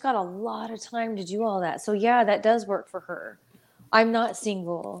yeah, she's got a lot of time to do all that. So yeah, that does work for her. I'm not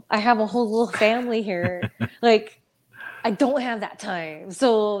single. I have a whole little family here. Like, I don't have that time.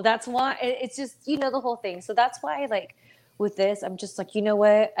 So that's why it's just, the whole thing. So that's why, like, with this, I'm just like, you know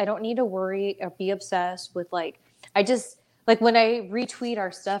what? I don't need to worry or be obsessed with I just, like when I retweet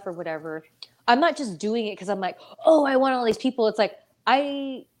our stuff or whatever, I'm not just doing it because I'm like, oh, I want all these people. It's like,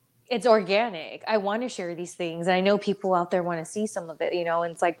 it's organic. I want to share these things. And I know people out there want to see some of it,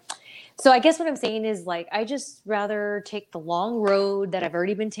 and it's like, so I guess what I'm saying is like, I just rather take the long road that I've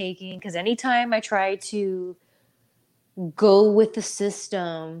already been taking. Because anytime I try to go with the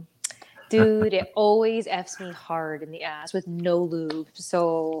system, dude, it always F's me hard in the ass with no lube.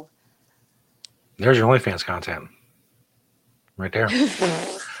 So there's your OnlyFans content right there.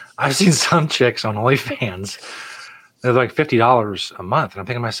 I've seen some chicks on OnlyFans. They're like $50 a month. And I'm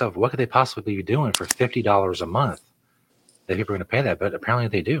thinking to myself, what could they possibly be doing for $50 a month that people are going to pay that? But apparently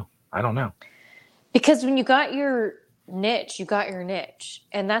they do. I don't know. Because when you got your niche, you got your niche.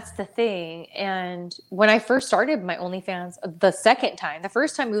 And that's the thing. And when I first started my OnlyFans, the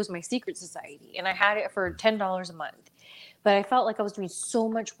first time it was my Secret Society. And I had it for $10 a month. But I felt like I was doing so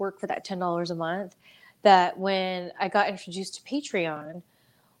much work for that $10 a month that when I got introduced to Patreon,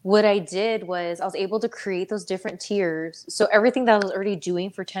 what I did was I was able to create those different tiers. So everything that I was already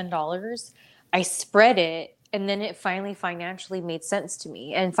doing for $10, I spread it, and then it finally financially made sense to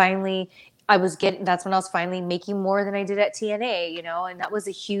me. And finally, that's when I was finally making more than I did at TNA, and that was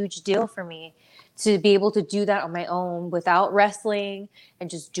a huge deal for me to be able to do that on my own without wrestling and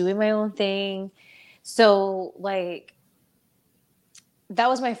just doing my own thing. So like, that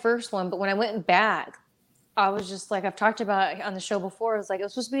was my first one. But when I went back, I was just like, I've talked about it on the show before. It was like, it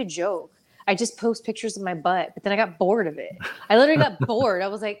was supposed to be a joke. I just post pictures of my butt, but then I got bored of it. I literally got bored. I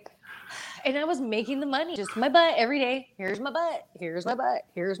was like, and I was making the money, just my butt every day. Here's my butt. Here's my butt.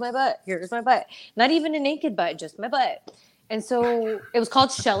 Here's my butt. Here's my butt. Not even a naked butt, just my butt. And so it was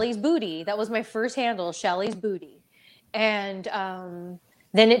called Shelly's Booty. That was my first handle, Shelly's Booty. And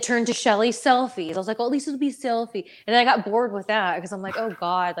then it turned to Shelly's Selfies. I was like, well, at least it'll be selfie. And then I got bored with that because I'm like, oh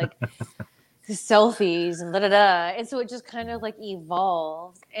God, like selfies and da-da-da. And so it just kind of like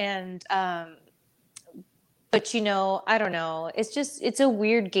evolved. And but I don't know. It's a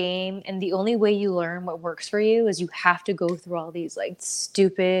weird game. And the only way you learn what works for you is you have to go through all these like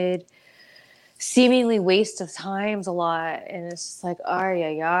stupid, seemingly waste of times a lot. And it's just like,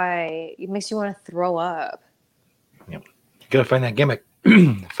 ay. It makes you want to throw up. Yep. You gotta find that gimmick.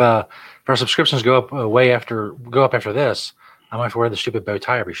 If our subscriptions go up after this, I might have to wear the stupid bow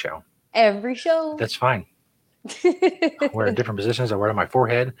tie every show. Every show. That's fine. I wear different positions. I wear it on my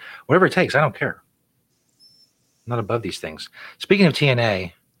forehead. Whatever it takes. I don't care. I'm not above these things. Speaking of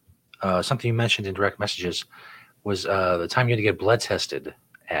TNA, something you mentioned in direct messages was the time you had to get blood tested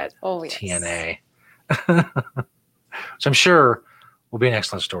at TNA. So I'm sure will be an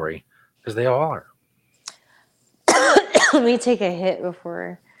excellent story because they all are. Let me take a hit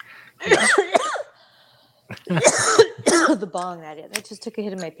before. Yes. The bong, that is. I just took a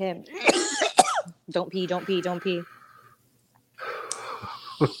hit of my pen. Don't pee, don't pee, don't pee.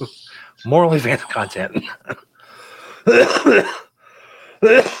 More OnlyFans content.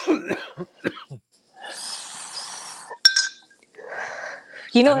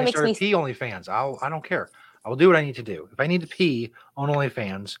 You know I what makes me pee OnlyFans. I don't care. I will do what I need to do. If I need to pee on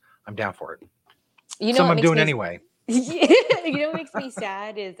OnlyFans, I'm down for it. You know Something what I'm makes doing me anyway. You know what makes me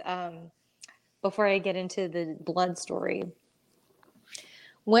sad is before I get into the blood story.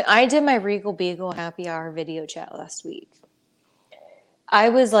 When I did my Regal Beagle happy hour video chat last week, I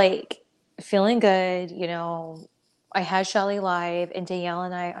was like feeling good, you know. I had Shelly live, and Danielle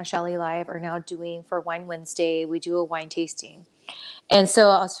and I on Shelly Live are now doing for Wine Wednesday. We do a wine tasting. And so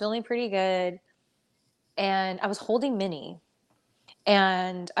I was feeling pretty good. And I was holding Minnie.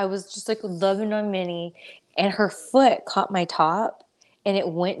 And I was just like loving on Minnie. And her foot caught my top and it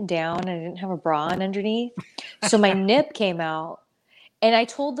went down, and I didn't have a bra on underneath. So my nip came out. And I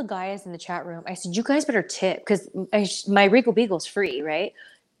told the guys in the chat room, I said, you guys better tip because my Regal Beagle's free, right?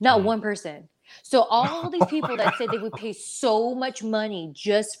 Not one person. So all these people that said they would pay so much money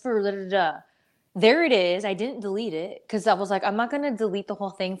just for da da da. There it is. I didn't delete it because I was like, I'm not going to delete the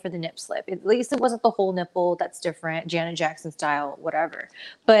whole thing for the nip slip. At least it wasn't the whole nipple. That's different. Janet Jackson style, whatever.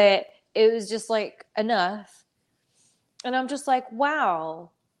 But it was just like enough. And I'm just like, wow.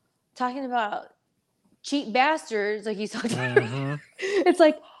 Talking about cheap bastards, like you talked about. It's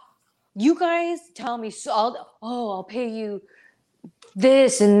like, you guys tell me, so I'll pay you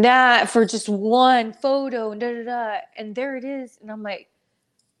this and that for just one photo and da da da. And there it is. And I'm like,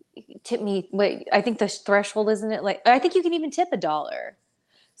 tip me. Wait, I think the threshold, isn't it? Like, I think you can even tip $1.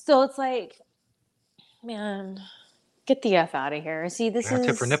 So it's like, man, get the F out of here. See, this is.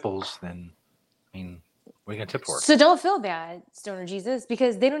 Tip for nipples, then, I mean, what are you going to tip for? So don't feel bad, Stoner Jesus,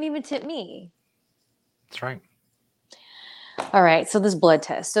 because they don't even tip me. That's right. All right. So this blood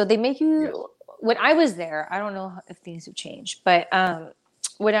test. So they make you. Yes. When I was there, I don't know if things have changed, but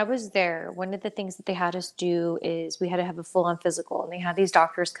when I was there, one of the things that they had us do is we had to have a full-on physical, and they had these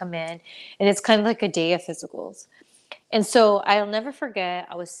doctors come in, and it's kind of like a day of physicals. And so I'll never forget,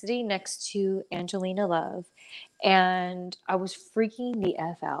 I was sitting next to Angelina Love, and I was freaking the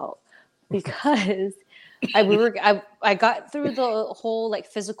F out because I got through the whole like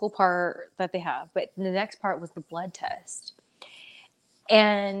physical part that they have, but the next part was the blood test.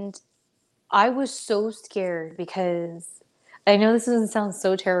 And I was so scared because I know this doesn't sound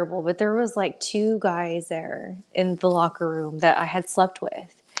so terrible, but there was like 2 guys there in the locker room that I had slept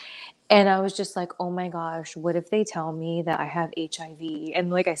with. And I was just like, oh my gosh, what if they tell me that I have HIV? And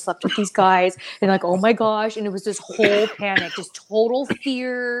like I slept with these guys and like, oh my gosh. And it was this whole panic, just total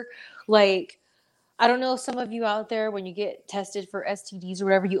fear. Like, I don't know, some of you out there, when you get tested for STDs or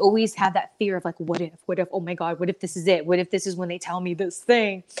whatever, you always have that fear of like, what if, oh my God, what if this is it? What if this is when they tell me this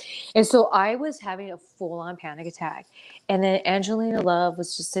thing? And so I was having a full-on panic attack. And then Angelina Love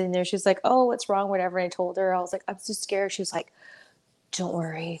was just sitting there. She was like, oh, what's wrong? Whatever. And I told her, I was like, I'm so scared. She was like, don't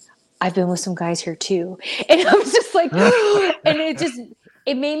worry. I've been with some guys here too. And I was just like, and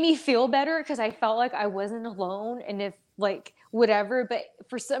it made me feel better because I felt like I wasn't alone. And if like whatever, but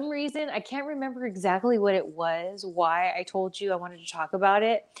for some reason, I can't remember exactly what it was, why I told you I wanted to talk about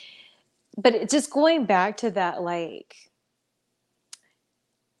it. But it's just going back to that, like,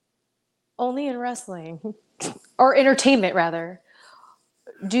 only in wrestling or entertainment rather,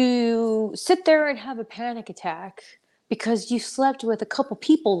 do you sit there and have a panic attack because you slept with a couple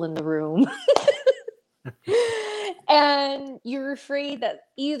people in the room and you're afraid that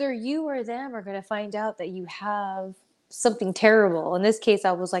either you or them are going to find out that you have something terrible. In this case,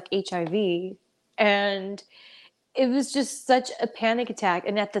 I was like HIV, and it was just such a panic attack.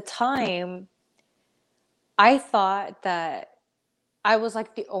 And at the time, I thought that I was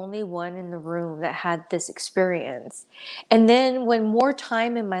like the only one in the room that had this experience. And then when more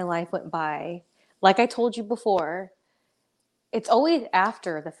time in my life went by, like I told you before, it's always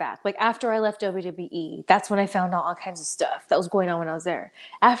after the fact. Like after I left WWE, that's when I found out all kinds of stuff that was going on when I was there.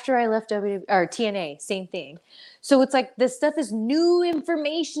 After I left WWE or TNA, same thing. So it's like this stuff is new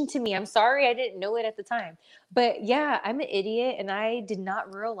information to me. I'm sorry I didn't know it at the time. But yeah, I'm an idiot, and I did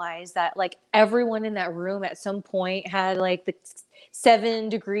not realize that like everyone in that room at some point had like the 7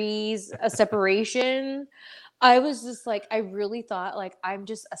 degrees of separation. I was just like, I really thought like I'm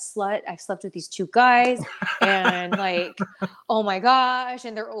just a slut. I slept with these 2 guys, and like, oh my gosh,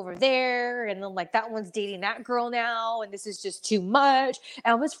 and they're over there, and then like that one's dating that girl now, and this is just too much.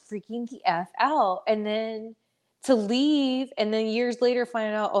 And I was freaking the F out. And then to leave, and then years later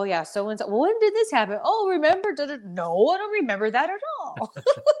find out, oh yeah, so and so. Well, when did this happen? Oh, remember? No, I don't remember that at all.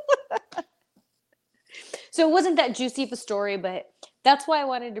 So it wasn't that juicy of a story, but that's why I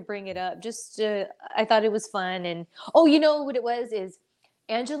wanted to bring it up. I thought it was fun. And oh, you know what it was is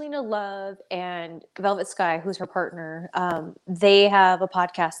Angelina Love and Velvet Sky, who's her partner. They have a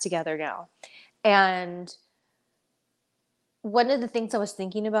podcast together now, and one of the things I was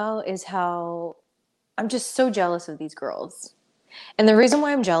thinking about is how I'm just so jealous of these girls. And the reason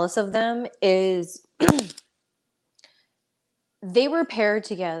why I'm jealous of them is they were paired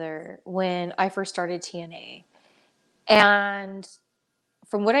together when I first started TNA. And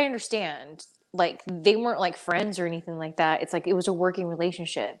from what I understand, like they weren't like friends or anything like that. It's like it was a working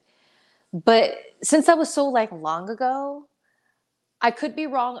relationship. But since that was so like long ago, I could be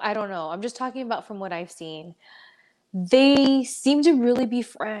wrong. I don't know. I'm just talking about from what I've seen. They seem to really be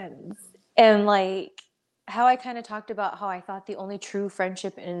friends. And like how I kind of talked about how I thought the only true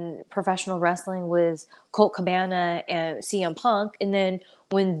friendship in professional wrestling was Colt Cabana and CM Punk. And then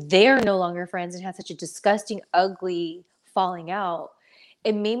when they're no longer friends and had such a disgusting, ugly falling out,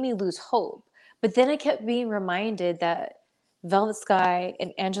 it made me lose hope. But then I kept being reminded that Velvet Sky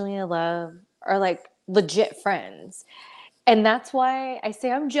and Angelina Love are like legit friends. And that's why I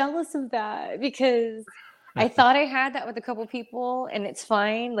say I'm jealous of that because I thought I had that with a couple people and it's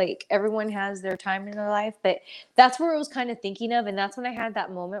fine. Like everyone has their time in their life, but that's where I was kind of thinking of. And that's when I had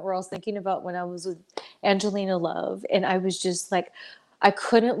that moment where I was thinking about when I was with Angelina Love. And I was just like, I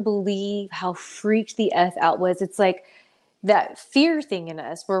couldn't believe how freaked the F out was. It's like, that fear thing in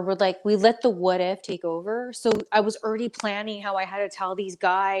us where we're like we let the what if take over. So I was already planning how I had to tell these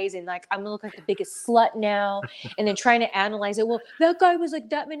guys and like I'm gonna look like the biggest slut now and then trying to analyze it. Well, that guy was like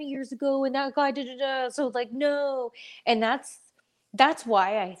that many years ago and that guy da. So like no. And that's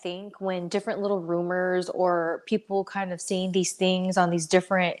why I think when different little rumors or people kind of seeing these things on these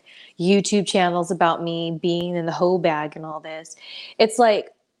different YouTube channels about me being in the hoe bag and all this, it's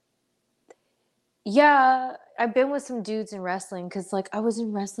like, yeah, I've been with some dudes in wrestling because, like, I was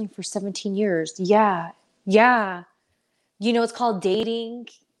in wrestling for 17 years. Yeah, yeah. You know, it's called dating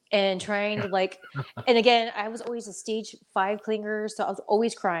and trying to, like, and again, I was always a stage 5 clinger, so I was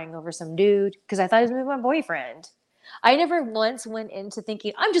always crying over some dude because I thought he was gonna be my boyfriend. I never once went into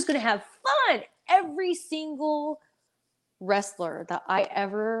thinking, I'm just gonna have fun. Every single wrestler that I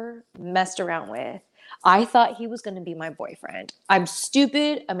ever messed around with, I thought he was going to be my boyfriend. I'm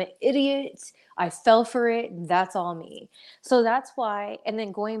stupid. I'm an idiot. I fell for it. That's all me. So that's why. And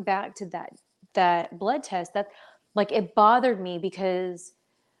then going back to that blood test, that like it bothered me because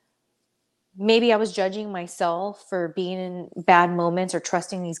maybe I was judging myself for being in bad moments or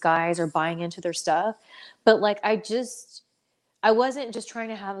trusting these guys or buying into their stuff. But like I wasn't just trying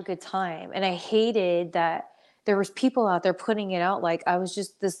to have a good time. And I hated that there was people out there putting it out like I was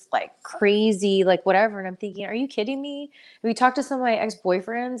just this like crazy, like whatever. And I'm thinking, are you kidding me? If you talk to some of my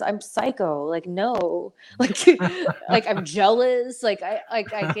ex-boyfriends, I'm psycho. Like, no. Like like I'm jealous. I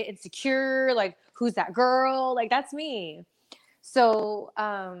get insecure. Like, who's that girl? Like that's me. So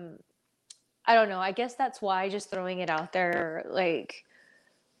I don't know. I guess that's why just throwing it out there, like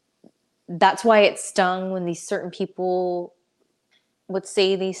that's why it stung when these certain people would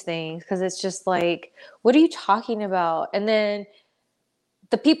say these things because it's just like, what are you talking about? And then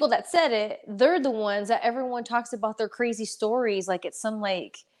the people that said it, they're the ones that everyone talks about their crazy stories like it's some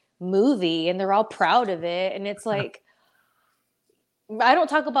like movie and they're all proud of it. And it's like, I don't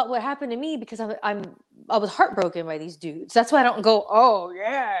talk about what happened to me because I was heartbroken by these dudes. That's why I don't go, oh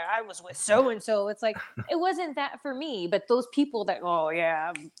yeah, I was with so and so. It's like it wasn't that for me, but those people that, oh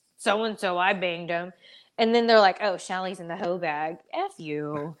yeah, so and so, I banged them, and then they're like, oh, Shelly's in the hoe bag. F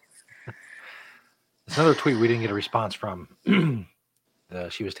you. It's another tweet we didn't get a response from.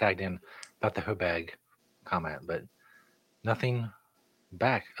 She was tagged in about the hoe bag comment, but nothing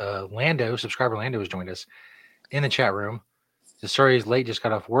back. Subscriber Lando has joined us in the chat room. The story is late, just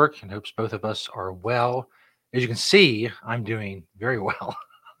got off work, and hopes both of us are well. As you can see, I'm doing very well.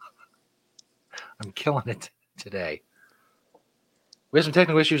 I'm killing it today. We had some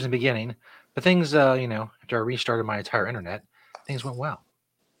technical issues in the beginning, but things, after I restarted my entire internet, things went well.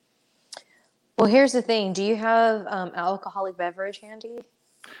 Well, here's the thing. Do you have alcoholic beverage handy?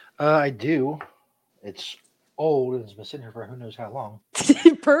 I do. It's old and it's been sitting here for who knows how long.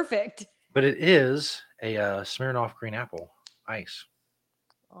 Perfect. But it is a Smirnoff Green Apple ice.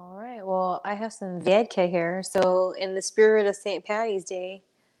 All right. Well, I have some vodka here. So, in the spirit of St. Patty's Day,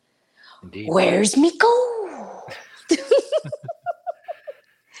 Indeed. where's me go?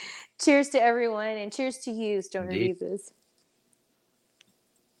 Cheers to everyone, and cheers to you, Stoner Indeed. Divas.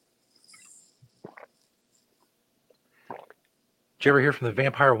 Did you ever hear from the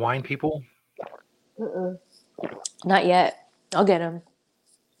vampire wine people? Not yet. I'll get them.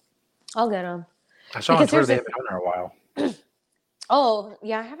 I saw on Because Twitter here's they the haven't been there a while. oh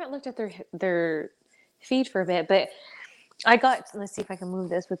yeah, I haven't looked at their feed for a bit, but I got, let's see if I can move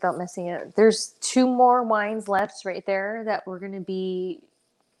this without messing it. There's 2 more wines left right there that we're going to be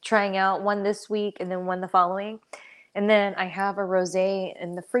trying out, one this week and then one the following. And then I have a rosé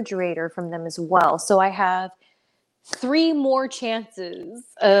in the refrigerator from them as well. So I have 3 more chances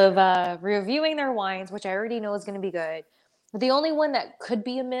of reviewing their wines, which I already know is going to be good. The only one that could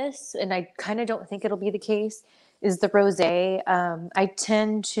be a miss, and I kind of don't think it'll be the case, is the rosé. I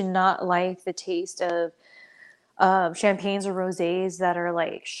tend to not like the taste of champagnes or rosés that are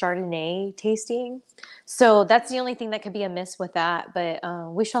like Chardonnay tasting. So that's the only thing that could be a miss with that. But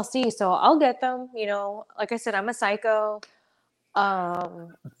we shall see. So I'll get them. You know, like I said, I'm a psycho.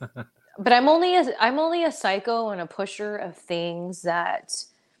 Um, but I'm only a psycho and a pusher of things that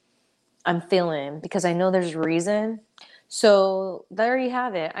I'm feeling because I know there's a reason. So there you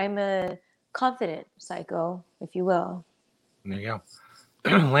have it. I'm a confident psycho, if you will. There you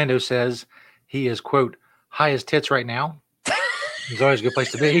go. Lando says he is, quote, high as tits right now. It's always a good place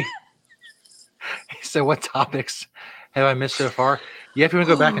to be. He said, what topics have I missed so far? Yeah, if you want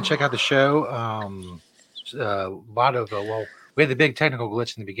to go back and check out the show, a lot of, we had the big technical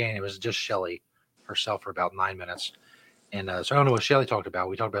glitch in the beginning. It was just Shelly herself for about 9 minutes. And so I don't know what Shelly talked about.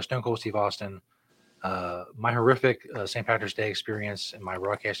 We talked about Stone Cold Steve Austin, my horrific St. Patrick's Day experience in my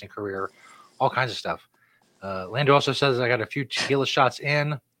broadcasting career, all kinds of stuff. Lando also says I got a few tequila shots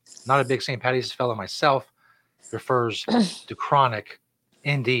in. Not a big St. Patty's fellow myself. Refers to chronic,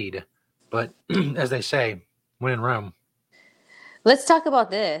 indeed. But as they say, when in Rome, Let's talk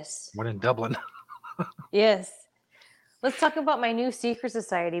about this. when in Dublin. Yes. Let's talk about my new Secret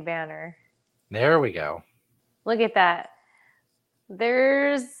Society banner. There we go. Look at that.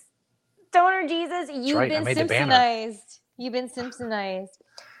 There's Stoner Jesus. You've right, I been made the banner. Simpsonized. You've been Simpsonized.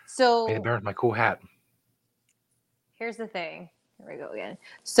 So Made the banner with my cool hat. here's the thing. Here we go again.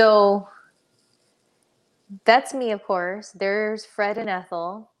 So that's me, of course. There's Fred and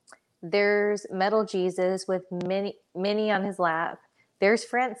Ethel. There's Metal Jesus with Minnie on his lap. There's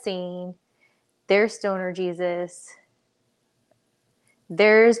Francine. There's Stoner Jesus.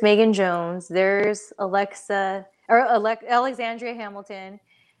 There's Megan Jones. There's Alexandria Hamilton.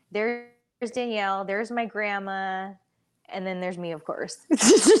 There's Danielle. There's my grandma. And then there's me, of course. I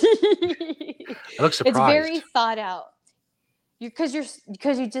look surprised. It's very thought out. Because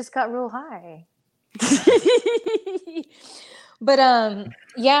you just got real high. But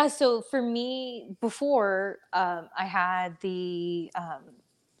yeah, so for me before I had the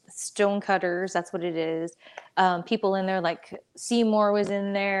stonecutters, that's what it is. People in there like Seymour was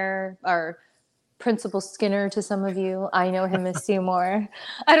in there, or Principal Skinner to some of you. I know him as Seymour.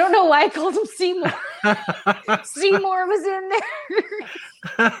 I don't know why I called him Seymour. Seymour was in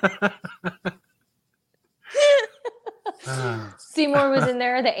there. Seymour was in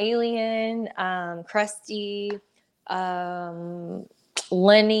there, the alien, Krusty,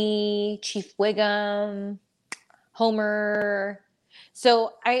 Lenny, Chief Wiggum, Homer.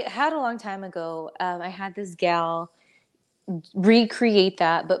 So I had a long time ago, I had this gal recreate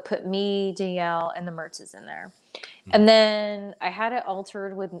that, but put me, Danielle, and the Mertzes in there. And then I had it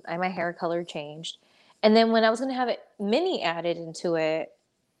altered with my hair color changed. And then when I was going to have it Minnie added into it,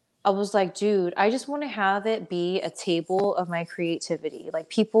 I was like, dude, I just want to have it be a table of my creativity, like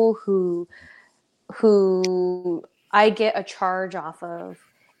people who I get a charge off of,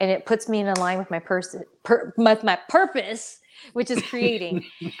 and it puts me in a line with my my purpose, which is creating.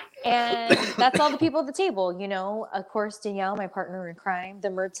 And that's all the people at the table, you know. Of course, Danielle, my partner in crime, the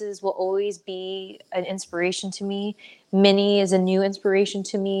Mertzes will always be an inspiration to me. Minnie is a new inspiration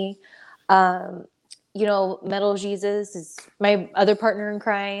to me. You know, Metal Jesus is my other partner in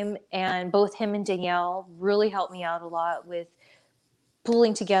crime, and both him and Danielle really helped me out a lot with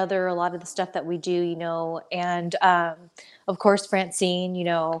pulling together a lot of the stuff that we do, you know. And of course, Francine, you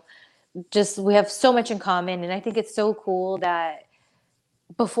know, just we have so much in common. And I think it's so cool that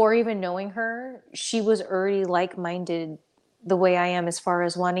before even knowing her, she was already like-minded the way I am, as far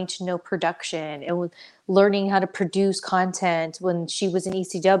as wanting to know production and learning how to produce content. When she was in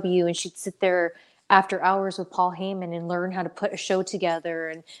ECW and she'd sit there after hours with Paul Heyman and learn how to put a show together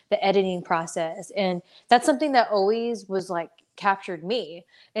and the editing process. And that's something that always was like captured me.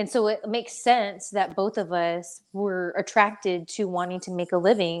 And so it makes sense that both of us were attracted to wanting to make a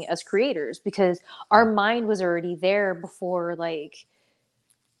living as creators, because our mind was already there before like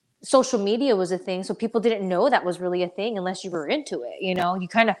social media was a thing. So people didn't know that was really a thing unless you were into it. You know, you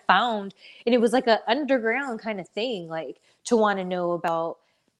kind of found, and it was like an underground kind of thing, like to want to know about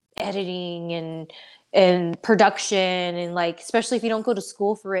editing and production, and like, especially if you don't go to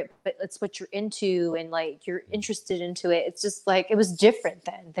school for it, but it's what you're into and like you're interested into it. It's just like, it was different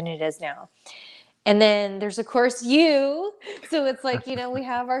then than it is now. And then there's of course you. So it's like, we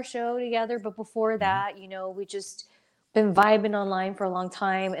have our show together, but before that, we just been vibing online for a long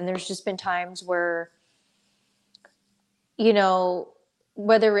time. And there's just been times where,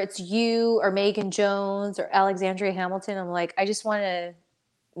 whether it's you or Megan Jones or Alexandria Hamilton, I'm like, I just want to,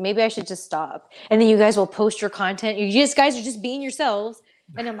 maybe I should just stop. And then you guys will post your content. Guys are just being yourselves.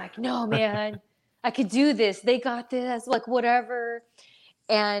 And I'm like, no, man, I could do this. They got this, like whatever.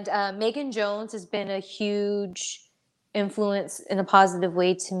 And Megan Jones has been a huge influence in a positive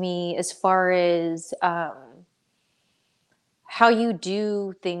way to me as far as how you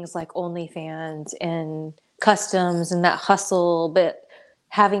do things like OnlyFans and customs and that hustle, but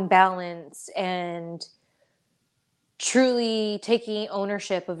having balance and truly taking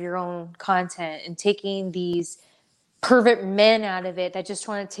ownership of your own content and taking these pervert men out of it that just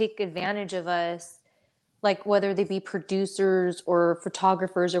want to take advantage of us, like whether they be producers or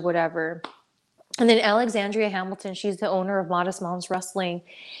photographers or whatever. And then Alexandria Hamilton, she's the owner of Modest Moms Wrestling.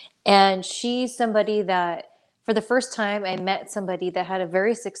 And she's somebody that, for the first time, I met somebody that had a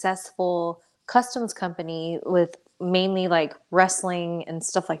very successful customs company with mainly like wrestling and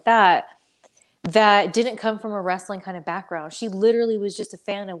stuff like that didn't come from a wrestling kind of background. She literally was just a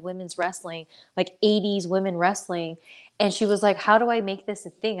fan of women's wrestling, like 80s women wrestling. And she was like, how do I make this a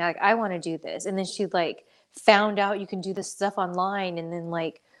thing? Like, I want to do this. And then she like found out you can do this stuff online. And then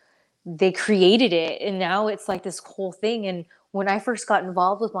like they created it. And now it's like this whole thing. And when I first got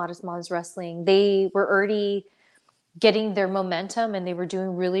involved with Modest Moms Wrestling, they were already getting their momentum and they were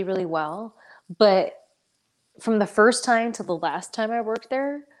doing really, really well. But from the first time to the last time I worked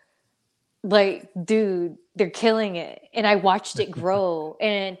there, like, dude, they're killing it. And I watched it grow.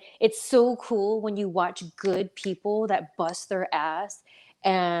 And it's so cool when you watch good people that bust their ass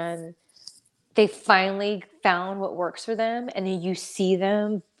and they finally found what works for them. And then you see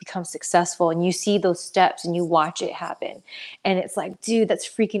them become successful and you see those steps and you watch it happen. And it's like, dude, that's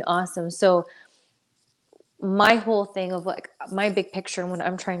freaking awesome. So my whole thing of like my big picture and what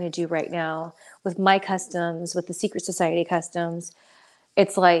I'm trying to do right now with my customs, with the Secret Society customs,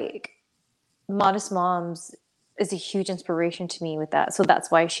 it's like, Modest Moms is a huge inspiration to me with that. So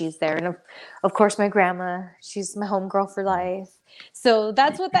that's why she's there. And of course, my grandma, she's my homegirl for life. So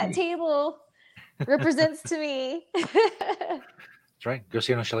that's what that table represents to me. That's right. Go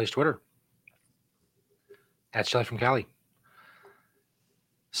see it on Shelly's Twitter. At Shelly from Cali.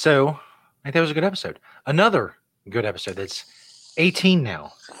 So I think that was a good episode. Another good episode. That's 18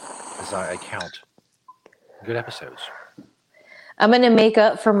 now, as I count. Good episodes. I'm going to make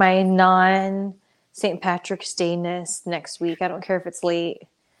up for my non-St. Patrick's Day-ness next week. I don't care if it's late.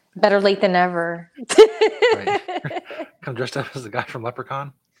 Better late than never. Right. Come dressed up as the guy from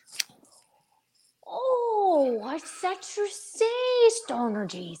Leprechaun. Oh, what's that you say, Stoner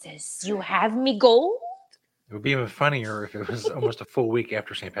Jesus? You have me gold? It would be even funnier if it was almost a full week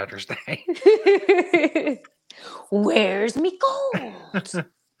after St. Patrick's Day. Where's me gold?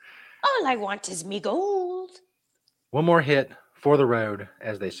 All I want is me gold. One more hit for the road,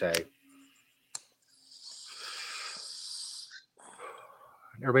 as they say.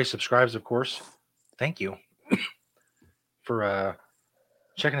 Everybody subscribes, of course. Thank you for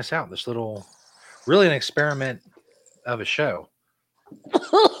checking us out. This little, really an experiment of a show.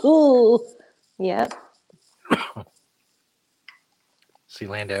 Yep. See,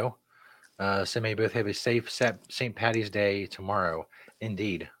 Lando. So may you both have a safe St. Patty's Day tomorrow.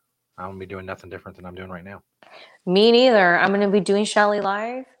 Indeed. I'm going to be doing nothing different than I'm doing right now. Me neither. I'm going to be doing Shelly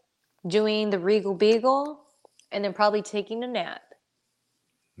Live, doing the Regal Beagle, and then probably taking a nap.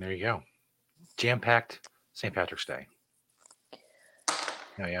 There you go. Jam-packed St. Patrick's Day.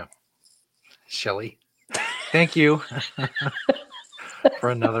 Oh, yeah. Shelly, thank you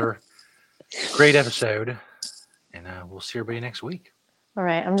for another great episode. And we'll see everybody next week. All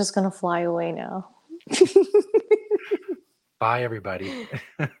right. I'm just going to fly away now. Bye, everybody.